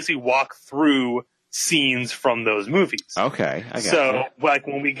you basically walk through scenes from those movies. Okay, I got so you. Like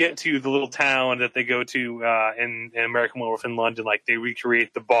when we get to the little town that they go to in American Werewolf in London, like they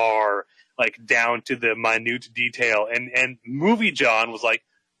recreate the bar like down to the minute detail, and Movie John was like,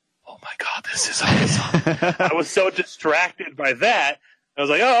 "Oh my god, this is awesome!" I was so distracted by that. I was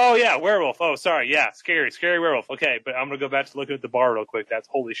like, oh yeah, werewolf. Oh, sorry, yeah, scary werewolf. Okay, but I'm gonna go back to looking at the bar real quick. That's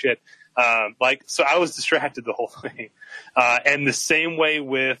holy shit. So I was distracted the whole thing, and the same way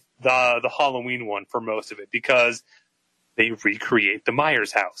with the Halloween one for most of it because they recreate the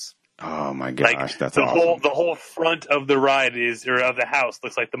Myers house. Oh my gosh, that's the awesome. The whole front of the ride of the house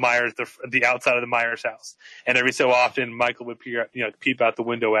looks like the Myers, the outside of the Myers house, and every so often Michael would peep out the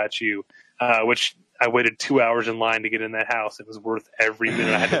window at you, which I waited 2 hours in line to get in that house. It was worth every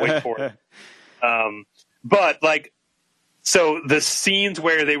minute I had to wait for it. But so the scenes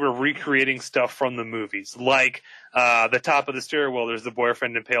where they were recreating stuff from the movies, like the top of the stairwell, there's the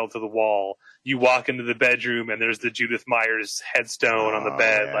boyfriend impaled to the wall. You walk into the bedroom and there's the Judith Myers headstone on the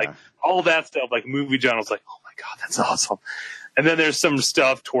bed. Yeah. Like all that stuff, like Movie John was like, oh my God, that's awesome. And then there's some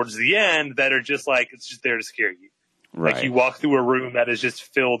stuff towards the end that are just like, it's just there to scare you. Right. Like you walk through a room that is just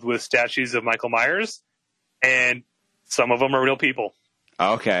filled with statues of Michael Myers, and some of them are real people.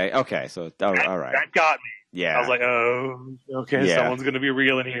 Okay. So, all right. That got me. Yeah. I was like, oh, okay, Yeah. someone's going to be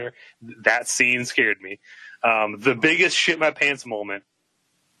real in here. That scene scared me. The biggest shit my pants moment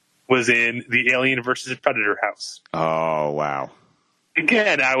was in the Alien versus Predator house. Oh, wow.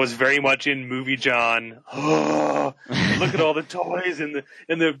 Again, I was very much in Movie John. Oh, look at all the toys and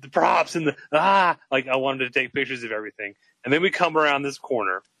the props and like I wanted to take pictures of everything. And then we come around this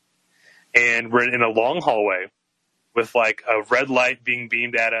corner and we're in a long hallway with like a red light being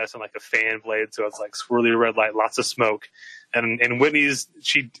beamed at us and like a fan blade. So it's like swirly red light, lots of smoke. And Whitney's,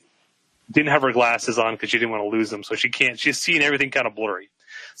 she didn't have her glasses on because she didn't want to lose them. So she's seeing everything kind of blurry.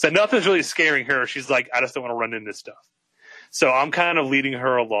 So nothing's really scaring her. She's like, I just don't want to run into stuff. So I'm kind of leading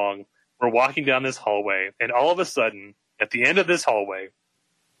her along. We're walking down this hallway, and all of a sudden, at the end of this hallway,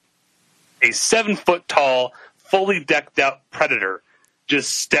 a 7-foot-tall, fully decked-out predator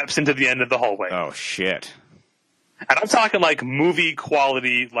just steps into the end of the hallway. Oh, shit. And I'm talking like movie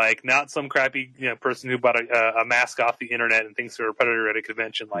quality, like not some crappy person who bought a mask off the internet and thinks they're a predator at a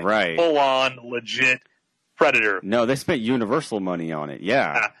convention. Like right. Full-on, legit predator. No, they spent Universal money on it.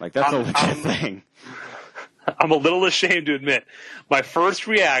 Yeah. Like, that's a legit thing. I'm a little ashamed to admit, my first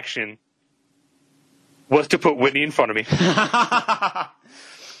reaction was to put Whitney in front of me. Because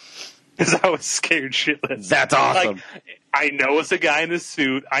I was scared shitless. That's awesome. Like, I know it's a guy in a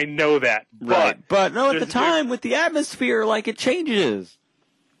suit. I know that. Right. But no, at the time, with the atmosphere, like, it changes.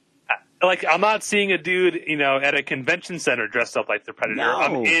 Like, I'm not seeing a dude, at a convention center dressed up like the Predator. No.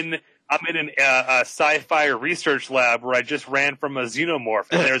 I'm in a sci-fi research lab where I just ran from a xenomorph,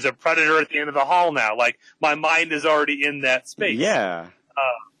 and there's a predator at the end of the hall now. Like, my mind is already in that space. Yeah.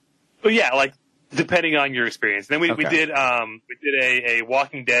 But yeah, like, depending on your experience. Then we did a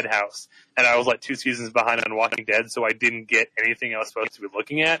Walking Dead house, and I was like 2 seasons behind on Walking Dead, so I didn't get anything I was supposed to be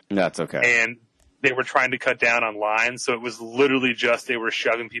looking at. That's okay. And they were trying to cut down on lines, so it was literally just they were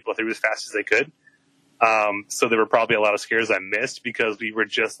shoving people through as fast as they could. So there were probably a lot of scares I missed because we were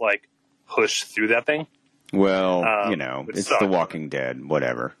just like pushed through that thing. Well, it's sucked. The Walking Dead,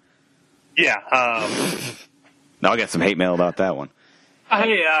 whatever. Yeah. I'll get some hate mail about that one.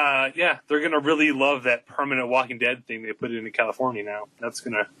 Yeah, they're going to really love that permanent Walking Dead thing they put into California now. That's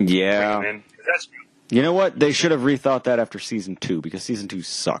going to bring them in. That's true. You know what? They should have rethought that after season 2 because season 2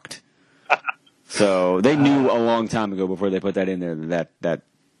 sucked. So they knew a long time ago before they put that in there that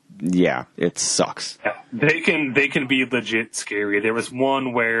yeah, it sucks. Yeah, they can be legit scary. There was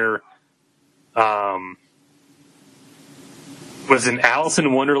one where was an Alice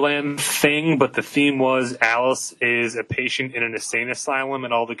in Wonderland thing, but the theme was Alice is a patient in an insane asylum,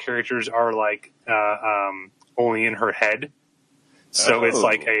 and all the characters are like only in her head. So it's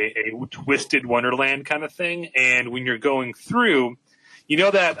like a twisted Wonderland kind of thing. And when you're going through,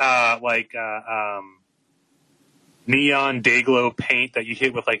 that neon day glow paint that you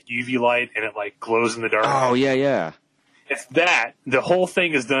hit with like UV light and it like glows in the dark. Oh yeah, yeah. It's that. The whole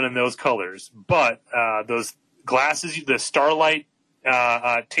thing is done in those colors, but those glasses, the Starlight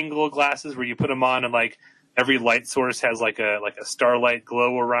Tingle glasses, where you put them on and like every light source has like a starlight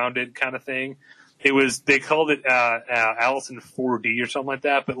glow around it, kind of thing. They called it Allison 4D or something like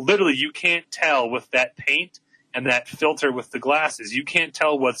that. But literally, you can't tell with that paint and that filter with the glasses. You can't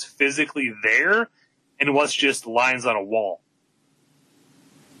tell what's physically there and what's just lines on a wall.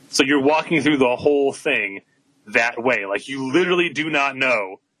 So you're walking through the whole thing that way. Like, you literally do not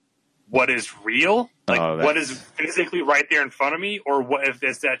know what is real, like what is physically right there in front of me, or what if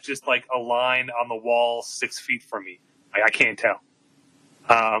is that just like a line on the wall 6 feet from me. Like, I can't tell.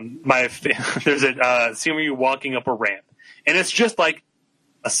 There's a scene where you're walking up a ramp, and it's just like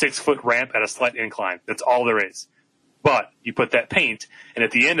a 6-foot ramp at a slight incline. That's all there is. But you put that paint, and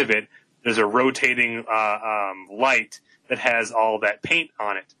at the end of it, there's a rotating light that has all that paint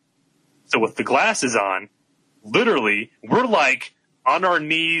on it. So with the glasses on, literally, we're like on our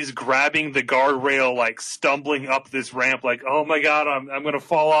knees, grabbing the guardrail, like stumbling up this ramp, like, oh my god, I'm going to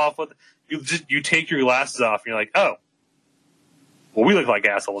fall off. You take your glasses off, and you're like, oh, well, we look like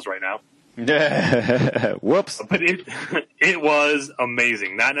assholes right now. Whoops. But it was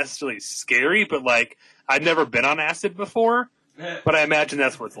amazing. Not necessarily scary, but like, I'd never been on acid before, but I imagine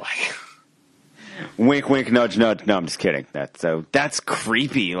that's what it's like. Wink, wink, nudge, nudge. No, I'm just kidding. That's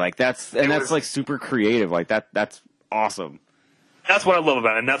creepy. Like, that's like super creative. Like, that's awesome. That's what I love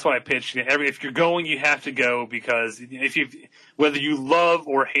about it, and that's why I pitch. If you're going, you have to go, because whether you love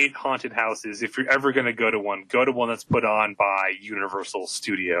or hate haunted houses, if you're ever going to go to one that's put on by Universal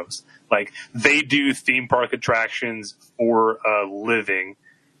Studios. Like, they do theme park attractions for a living.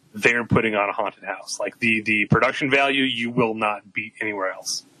 They're putting on a haunted house. Like, the production value, you will not beat anywhere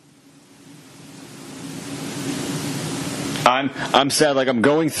else. I'm sad. Like, I'm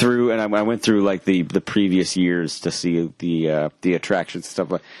going through, and I went through like the previous years to see the attractions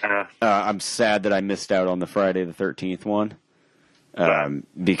stuff. I'm sad that I missed out on the Friday the 13th one,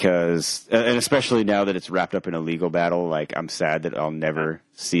 because, and especially now that it's wrapped up in a legal battle, like, I'm sad that I'll never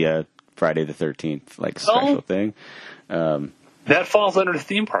see a Friday the 13th like special thing. That falls under the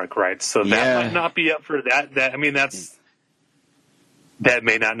theme park rights, so that might not be up for that. I mean, that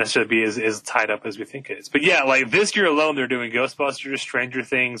may not necessarily be as tied up as we think it is. But yeah, like this year alone, they're doing Ghostbusters, Stranger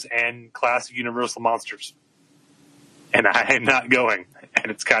Things, and classic Universal Monsters. And I am not going,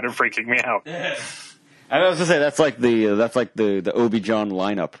 and it's kind of freaking me out. I was gonna say that's like the Obi-Wan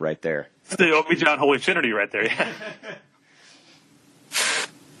lineup right there. It's the Obi-Wan Holy Trinity right there. Yeah.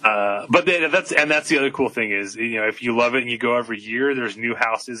 But that's the other cool thing is, if you love it and you go every year, there's new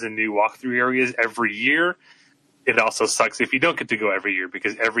houses and new walkthrough areas every year. It also sucks if you don't get to go every year,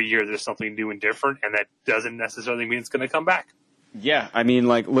 because every year there's something new and different, and that doesn't necessarily mean it's going to come back. Yeah, I mean,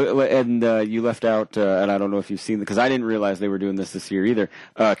 like, and you left out, and I don't know if you've seen, because I didn't realize they were doing this year either,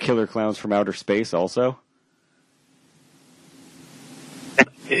 Killer Clowns from Outer Space also.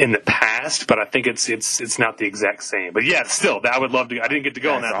 In the past, but I think it's not the exact same. But yeah, still, I would love to. I didn't get to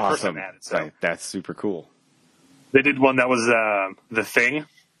go on that the first time I had it. So. That's super cool. They did one that was The Thing.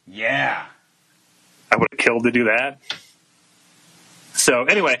 Yeah. I would have killed to do that. So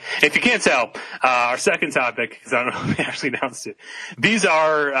anyway, if you can't tell, our second topic, because I don't know if we actually announced it, these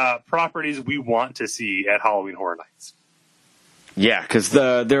are properties we want to see at Halloween Horror Nights. Yeah, because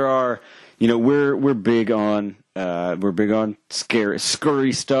there are, we're big on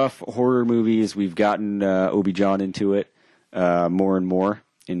scary stuff, horror movies. We've gotten Obi-Wan into it more and more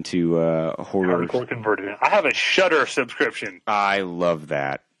into horror. Hardcore converted. I have a Shudder subscription. I love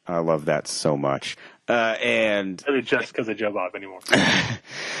that. I love that so much. And just because of Joe Bob anymore.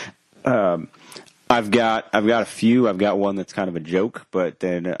 I've got a few. I've got one that's kind of a joke, but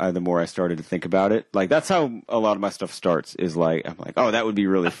then the more I started to think about it, like, that's how a lot of my stuff starts. Is like, I'm like, oh, that would be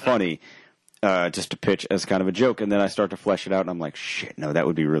really funny, just to pitch as kind of a joke, and then I start to flesh it out, and I'm like, shit, no, that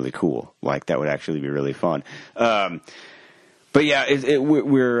would be really cool. Like, that would actually be really fun. But yeah,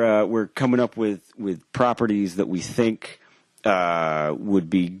 we're coming up with properties that we think would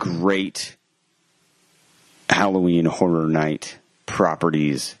be great Halloween Horror Night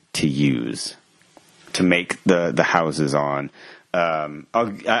properties to use to make the houses on.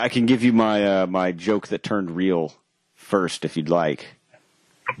 I can give you my joke that turned real first if you'd like.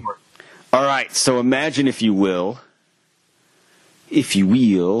 All right, so imagine, if you will,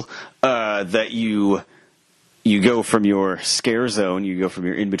 that you go from your scare zone, you go from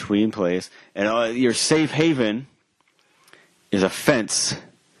your in-between place, and your safe haven is a fence,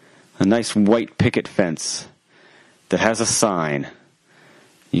 a nice white picket fence that has a sign.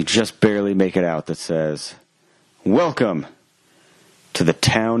 You just barely make it out that says, Welcome to the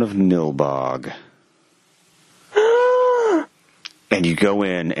town of Nilbog. And you go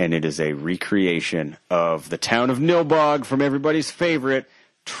in, and it is a recreation of the town of Nilbog from everybody's favorite,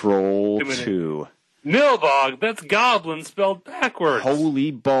 Troll 2. Nilbog? That's goblin spelled backwards.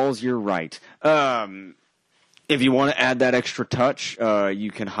 Holy balls, you're right. If you want to add that extra touch, you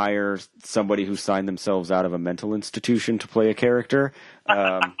can hire somebody who signed themselves out of a mental institution to play a character.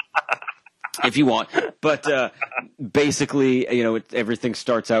 If you want. But basically, everything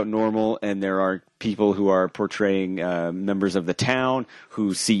starts out normal, and there are people who are portraying members of the town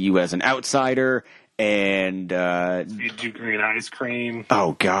who see you as an outsider, and you do green ice cream.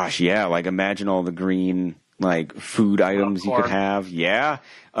 Oh gosh, yeah! Like imagine all the green food items you could have. Yeah,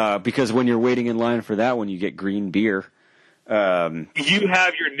 because when you're waiting in line for that one, you get green beer. You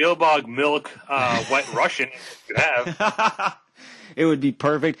have your Nilbog milk, White Russian. You have. It would be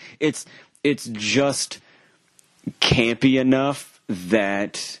perfect. It's just campy enough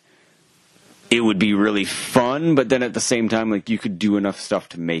that it would be really fun, but then at the same time, you could do enough stuff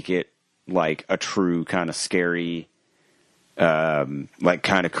to make it like a true kind of scary, kind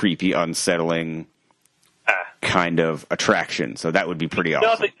of creepy, unsettling kind of attraction. So that would be pretty awesome.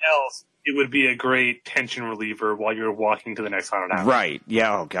 Nothing else. It would be a great tension reliever while you're walking to the next haunted house. Right.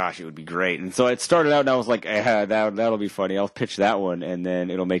 Yeah. Oh, gosh, it would be great. And so it started out, and I was like, that'll be funny. I'll pitch that one, and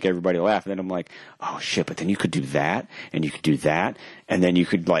then it'll make everybody laugh. And then I'm like, oh, shit, but then you could do that, and you could do that, and then you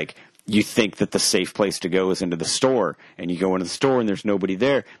could, you think that the safe place to go is into the store, and you go into the store, and there's nobody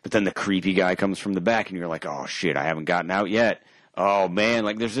there, but then the creepy guy comes from the back, and you're like, oh, shit, I haven't gotten out yet. Oh,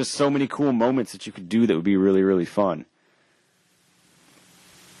 man, there's just so many cool moments that you could do that would be really, really fun.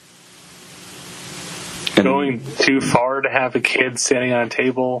 Going too far to have a kid standing on a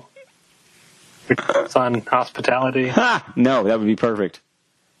table on hospitality? Ha! No, that would be perfect.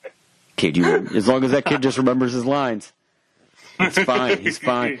 Kid, as long as that kid just remembers his lines, it's fine. He's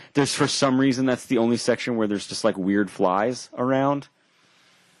fine. There's, for some reason, that's the only section where there's just weird flies around.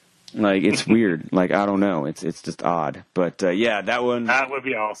 It's weird. I don't know. It's just odd. But yeah, that one. That would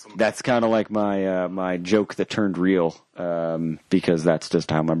be awesome. That's kind of like my my joke that turned real, because that's just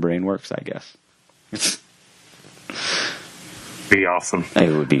how my brain works, I guess. Be awesome. It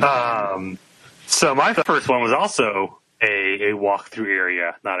would be. So my first one was also a walk-through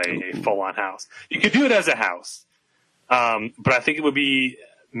area, not a full-on house. You could do it as a house, but I think it would be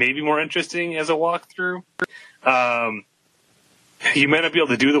maybe more interesting as a walk-through. You may not be able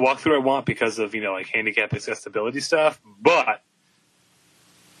to do the walk-through I want because of handicap accessibility stuff, but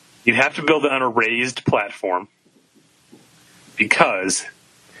you'd have to build it on a raised platform because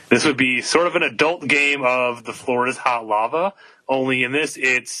this would be sort of an adult game of the floor is hot lava, only in this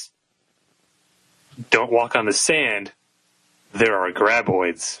it's don't walk on the sand. There are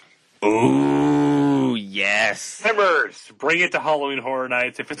graboids. Ooh, yes. Members, bring it to Halloween Horror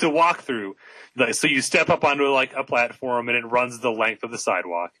Nights. If it's a walkthrough, so you step up onto a platform and it runs the length of the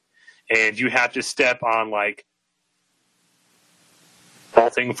sidewalk, and you have to step on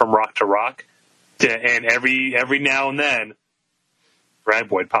vaulting from rock to rock, and every now and then,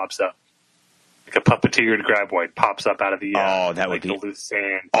 graboid pops up. A puppeteered graboid pops up out of the that would be the loose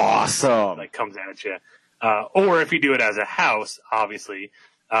sand. Awesome. Comes at you. Or if you do it as a house, obviously,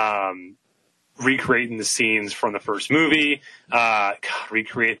 recreating the scenes from the first movie.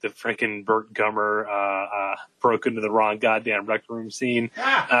 Recreate the frickin' Burt Gummer broke into the wrong goddamn rec room scene.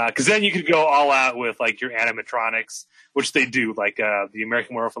 Because then you could go all out with your animatronics, which they do. The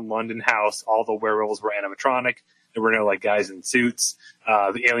American Werewolf in London house, all the werewolves were animatronic. There were no guys in suits.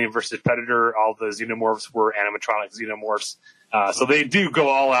 The Alien vs. Predator, all the xenomorphs were animatronic xenomorphs. So they do go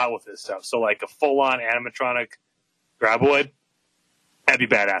all out with this stuff. So a full-on animatronic graboid, that'd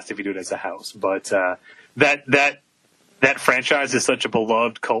be badass if you do it as a house. But that franchise is such a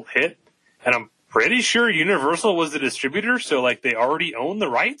beloved cult hit, and I'm pretty sure Universal was the distributor, so they already own the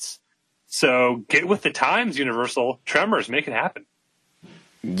rights. So get with the times, Universal. Tremors, make it happen.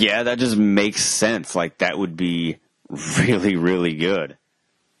 Yeah, that just makes sense. That would be really, really good.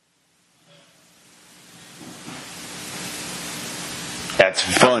 That's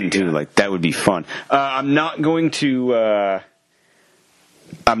fun too. That would be fun. I'm not going to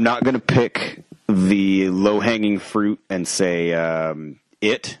pick the low-hanging fruit and say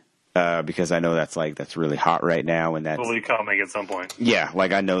it because I know that's really hot right now, and that's fully coming at some point. Yeah,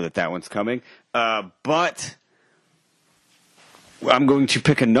 I know that one's coming. But I'm going to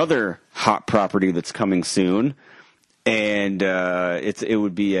pick another hot property that's coming soon, and it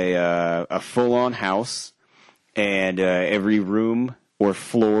would be a full-on house, and every room or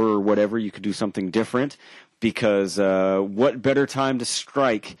floor or whatever you could do something different. because what better time to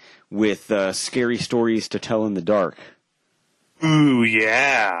strike with scary stories to tell in the dark? Ooh,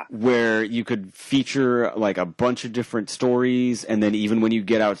 yeah. Where you could feature like a bunch of different stories, and then even when you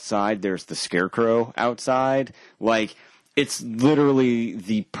get outside, there's the Scarecrow outside. Like, it's literally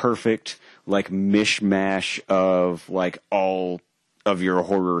the perfect like mishmash of like all of your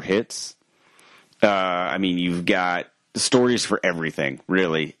horror hits. I mean, you've got stories for everything,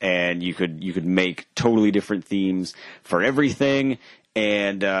 really, and you could make totally different themes for everything,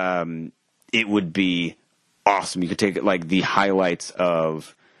 and it would be awesome. You could take like the highlights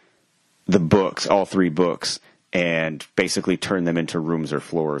of the books, all 3 books, and basically turn them into rooms or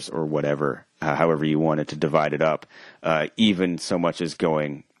floors or whatever, however you wanted to divide it up. Even so much as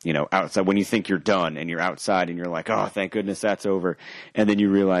going, outside when you think you're done and you're outside and you're like, oh, thank goodness that's over, and then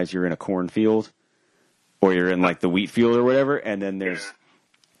you realize you're in a cornfield. Or you're in like the wheat field or whatever, and then there's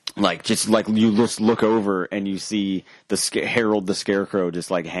like just like you just look over and you see the Harold the Scarecrow just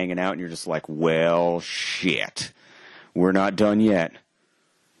like hanging out, and you're just like, well, shit, we're not done yet.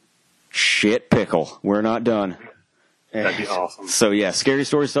 Shit, pickle, we're not done. That'd be awesome. So yeah, Scary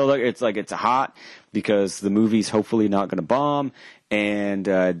Stories Tell Dark. It's hot because the movie's hopefully not going to bomb, and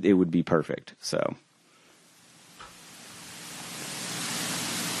it would be perfect. So.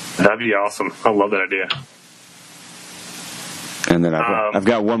 That'd be awesome. I love that idea. And then I've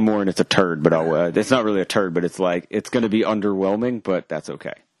got one more, and it's a turd, but it's not really a turd, but it's like it's going to be underwhelming, but that's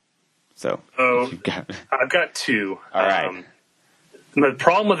okay. So I've got 2. All right. The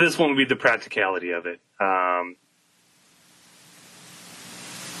problem with this one would be the practicality of it.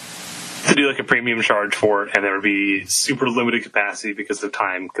 To do like a premium charge for it, and there would be super limited capacity because of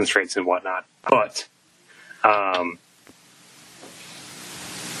time constraints and whatnot. But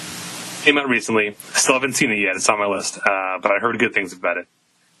came out recently. Still haven't seen it yet. It's on my list, but I heard good things about it.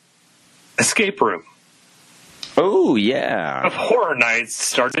 Escape Room. Oh, yeah. Of Horror Nights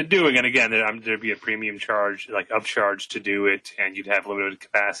started doing it again. There'd be a premium charge, like upcharge to do it, and you'd have limited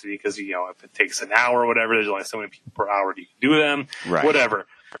capacity because, if it takes an hour or whatever, there's only so many people per hour you can do them. Right. Whatever.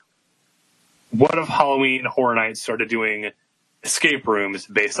 What if Halloween Horror Nights started doing escape rooms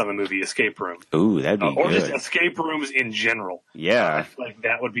based on the movie Escape Room? Ooh, that'd be or good. Just escape rooms in general. Yeah. I feel like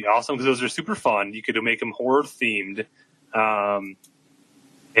that would be awesome because those are super fun. You could make them horror themed,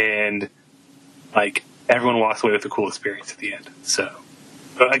 and like everyone walks away with a cool experience at the end. So,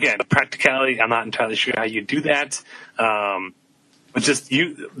 but again, practicality, I'm not entirely sure how you do that. But just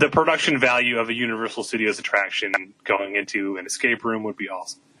the production value of a Universal Studios attraction going into an escape room would be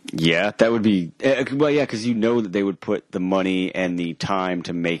awesome. Yeah, that would be well. Yeah, because that they would put the money and the time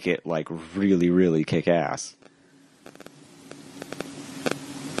to make it like really, really kick ass.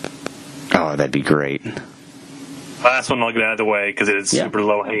 Oh, that'd be great. Last one I'll get out of the way because it is super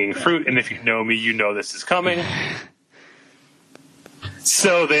low hanging fruit, and if you know me, you know this is coming.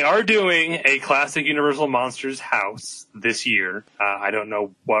 So they are doing a classic Universal Monsters house this year. I don't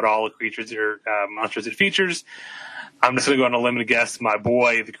know what all the creatures or monsters it features. I'm just going to go on a limb and guess my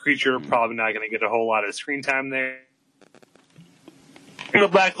boy, the creature, probably not going to get a whole lot of screen time there. The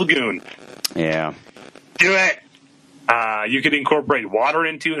Black Lagoon. Yeah. Do it. You could incorporate water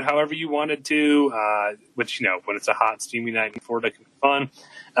into it however you wanted to, which, when it's a hot, steamy night in Florida, can be fun.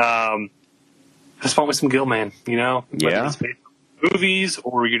 Just fun with some Gilman, Yeah. Movies,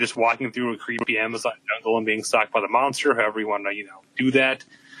 or you're just walking through a creepy Amazon jungle and being stalked by the monster, however you want to, do that.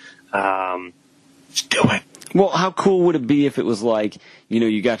 Just do it. Well, how cool would it be if it was like,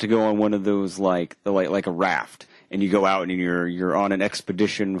 you got to go on one of those like a raft, and you go out and you're on an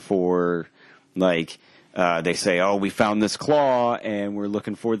expedition for like they say, oh, we found this claw and we're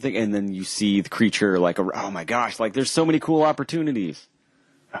looking for the thing, and then you see the creature like oh my gosh, like there's so many cool opportunities.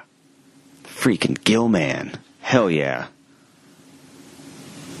 Freaking Gilman, hell yeah.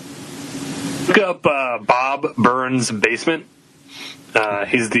 Look up Bob Burns' Basement.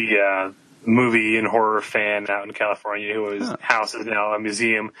 He's the movie and horror fan out in California whose house is now a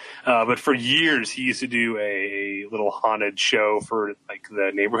museum. But for years, he used to do a little haunted show for like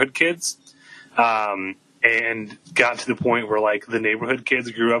the neighborhood kids, and got to the point where like the neighborhood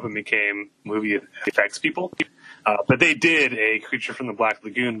kids grew up and became movie effects people. But they did a Creature from the Black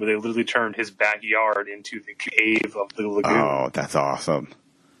Lagoon, where they literally turned his backyard into the cave of the lagoon. Oh, that's awesome.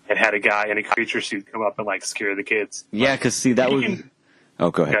 And had a guy in a creature suit come up and like scare the kids. Yeah, because see, that would... Oh,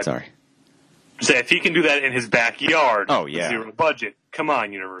 go ahead, sorry. So if he can do that in his backyard, zero budget, come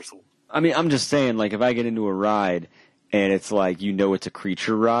on, Universal. I mean, I'm just saying, like, if I get into a ride and it's like, it's a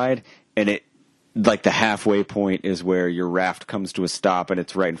creature ride, and it, like, the halfway point is where your raft comes to a stop and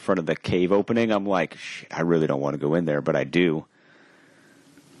it's right in front of the cave opening, I'm like, I really don't want to go in there, but I do.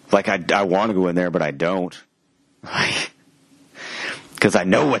 Like, I want to go in there, but I don't. Because I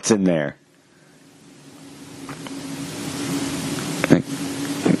know what's in there.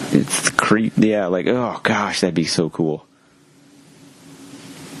 It's creep. Yeah, like, oh gosh, that'd be so cool.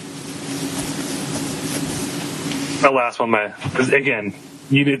 My last one, because again,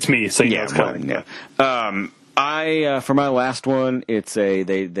 it's me, so you know it's coming. Yeah. For my last one, it's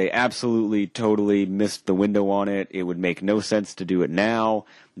they absolutely totally missed the window on it. It would make no sense to do it now,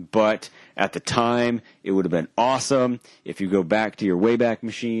 but at the time, it would have been awesome. If you go back to your Wayback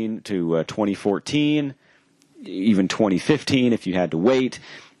Machine to 2014, even 2015, if you had to wait.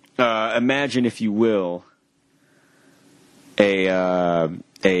 Imagine, if you will, the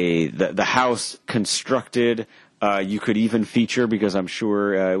house constructed. You could even feature, because I'm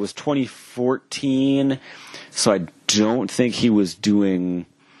sure it was 2014, so I don't think he was doing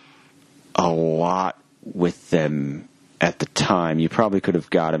a lot with them at the time. You probably could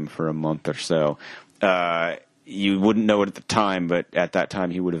have got him for a month or so. You wouldn't know it at the time, but at that time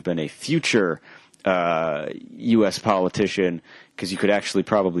he would have been a future U.S. politician, because you could actually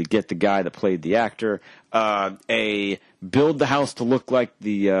probably get the guy that played the actor. Build the house to look like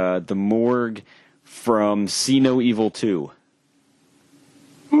the morgue from See No Evil 2.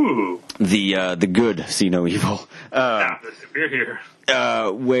 Ooh. The good See No Evil. We're here.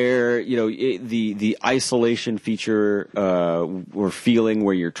 Where, the isolation feature, or feeling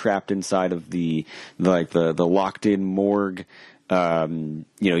where you're trapped inside of the locked in morgue.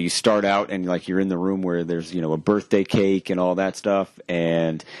 You start out and you're in the room where there's, a birthday cake and all that stuff,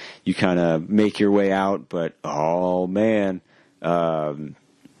 and you kind of make your way out, but oh man,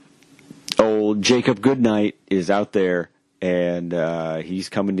 old Jacob Goodnight is out there, and he's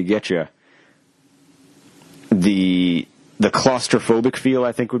coming to get you. The claustrophobic feel,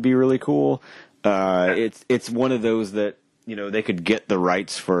 I think, would be really cool. It's one of those that, they could get the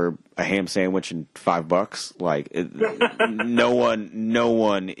rights for a ham sandwich and $5. Like, no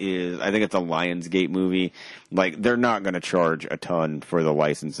one is. I think it's a Lionsgate movie. Like, they're not going to charge a ton for the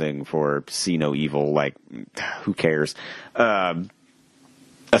licensing for See No Evil. Like, who cares?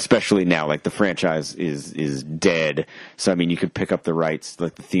 Especially now, like, the franchise is dead. So, I mean, you could pick up the rights,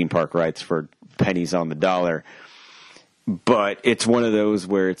 like the theme park rights, for pennies on the dollar. But it's one of those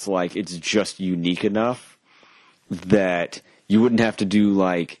where it's like, it's just unique enough that you wouldn't have to do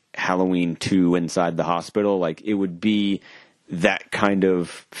like Halloween 2 inside the hospital. Like, it would be that kind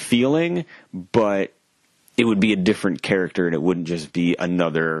of feeling, but it would be a different character, and it wouldn't just be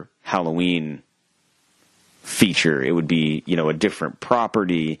another Halloween feature. It would be, a different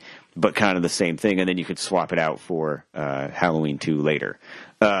property, but kind of the same thing, and then you could swap it out for Halloween 2 later.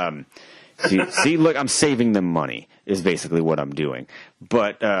 See, look, I'm saving them money is basically what I'm doing.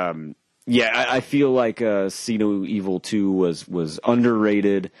 But I feel like See No Evil 2 was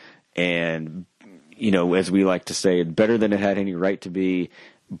underrated, and as we like to say, better than it had any right to be.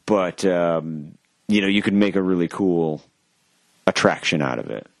 But you could make a really cool attraction out of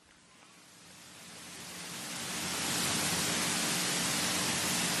it.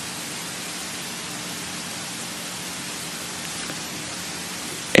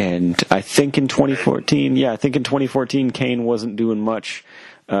 And I think in 2014, Kane wasn't doing much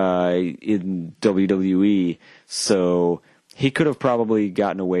in WWE, so he could have probably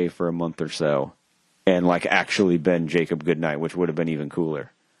gotten away for a month or so and like actually been Jacob Goodnight, which would have been even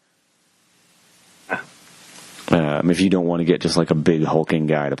cooler. If you don't want to get just like a big hulking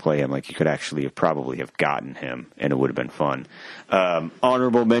guy to play him, like you could actually probably have gotten him, and it would have been fun.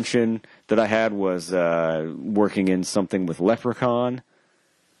 Honorable mention that I had was working in something with Leprechaun.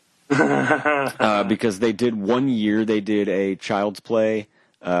 Because they did 1 year, they did a Child's Play,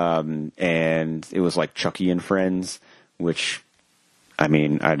 and it was like Chucky and Friends, which, I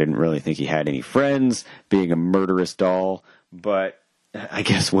mean, I didn't really think he had any friends, being a murderous doll, but I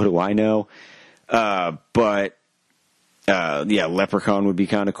guess, what do I know? Leprechaun would be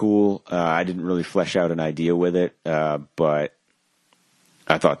kind of cool. I didn't really flesh out an idea with it, but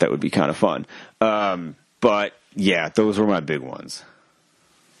I thought that would be kind of fun. But yeah, those were my big ones.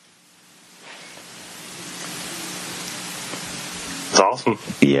 That's awesome.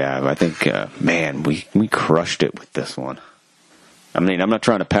 Yeah, I think, we crushed it with this one. I mean, I'm not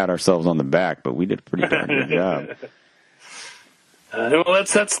trying to pat ourselves on the back, but we did a pretty darn good job.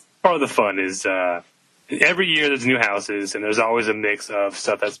 That's part of the fun is every year there's new houses, and there's always a mix of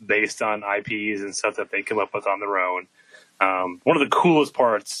stuff that's based on IPs and stuff that they come up with on their own. One of the coolest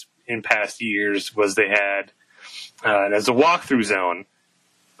parts in past years was they had, as a walkthrough zone,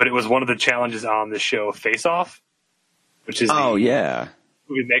 but it was one of the challenges on the show Face Off. Which is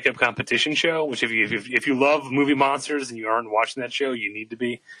movie makeup competition show, which if you love movie monsters and you aren't watching that show, you need to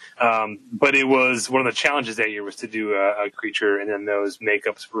be. But it was one of the challenges that year was to do a creature, and then those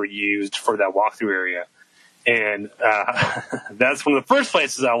makeups were used for that walkthrough area. And that's one of the first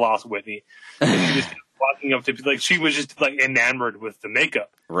places I lost Whitney. She was walking up to people, like she was just like enamored with the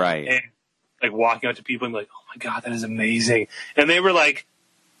makeup, right? And like walking up to people and like, oh my god, that is amazing. And they were like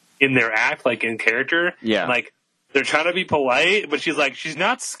in their act, like in character, yeah, like. They're trying to be polite, but she's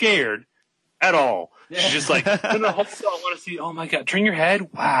not scared at all. She's just like, no, hold on, I want to see, oh my god, turn your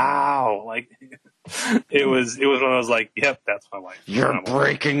head, wow. Like, it was one of those like, yep, that's my wife. You're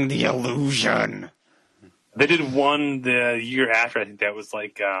breaking the illusion. They did one the year after, I think that was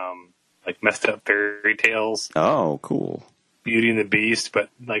like Messed Up Fairy Tales. Oh, cool. Beauty and the Beast, but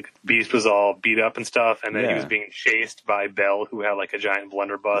like Beast was all beat up and stuff, and then he was being chased by Belle, who had like a giant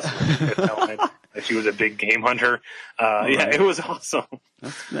blunderbuss. Like she was a big game hunter. Yeah, it was awesome.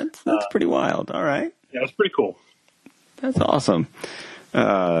 That's pretty wild. All right. Yeah, it was pretty cool. That's awesome.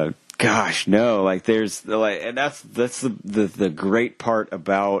 Gosh, no, like there's like, and that's the great part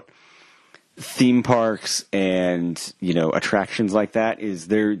about theme parks and, you know, attractions like that is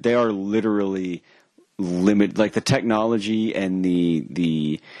they are literally limit, like the technology and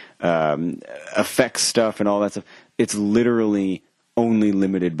the effects stuff and all that stuff. It's literally only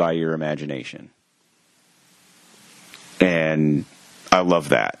limited by your imagination. And I love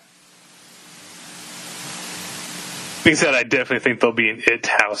that. Being said, I definitely think there'll be an It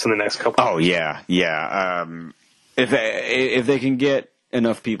house in the next couple. Oh yeah. If they can get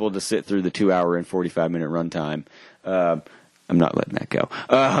enough people to sit through the 2-hour and 45-minute runtime, I'm not letting that go.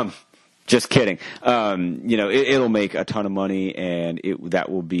 Just kidding. You know, it'll make a ton of money, and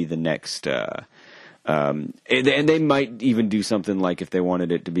that will be the next. And they might even do something like, if they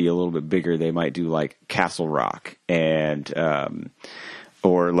wanted it to be a little bit bigger, they might do like Castle Rock and.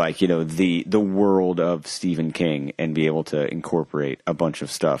 Or like, you know, the world of Stephen King, and be able to incorporate a bunch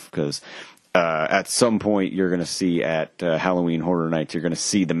of stuff, because at some point you're going to see at Halloween Horror Nights, you're going to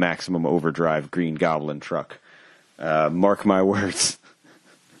see the Maximum Overdrive Green Goblin truck. Mark my words.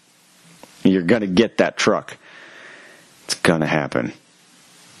 You're going to get that truck. It's going to happen.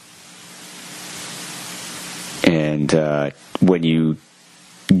 And when you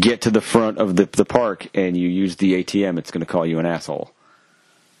get to the front of the park and you use the ATM, it's going to call you an asshole.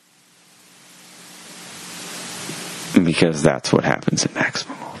 Because that's what happens in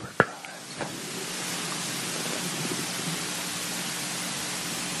Maximum Overdrive.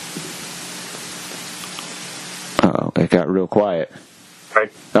 Uh-oh, it got real quiet. Right.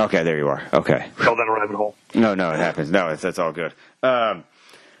 Okay, there you are. Okay. Fell down a rabbit hole. No, it happens. No, that's all good.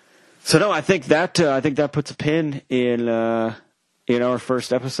 So no, I think that puts a pin in our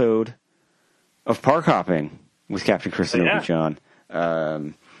first episode of Park Hopping with Captain Chris and Opie John.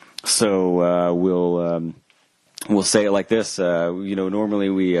 So we'll say it like this. You know, normally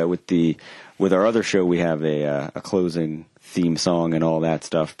we with our other show we have a closing theme song and all that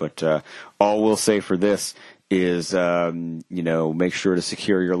stuff. But all we'll say for this is, you know, make sure to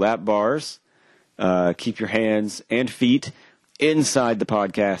secure your lap bars, keep your hands and feet inside the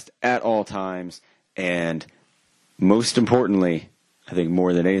podcast at all times, and most importantly, I think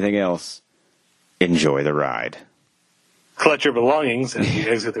more than anything else, enjoy the ride. Collect your belongings as you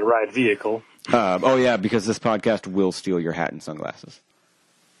exit the ride vehicle. Oh, yeah, because this podcast will steal your hat and sunglasses.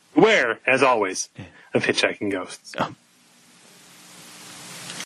 Where, as always, of Hitchhiking Ghosts. Oh.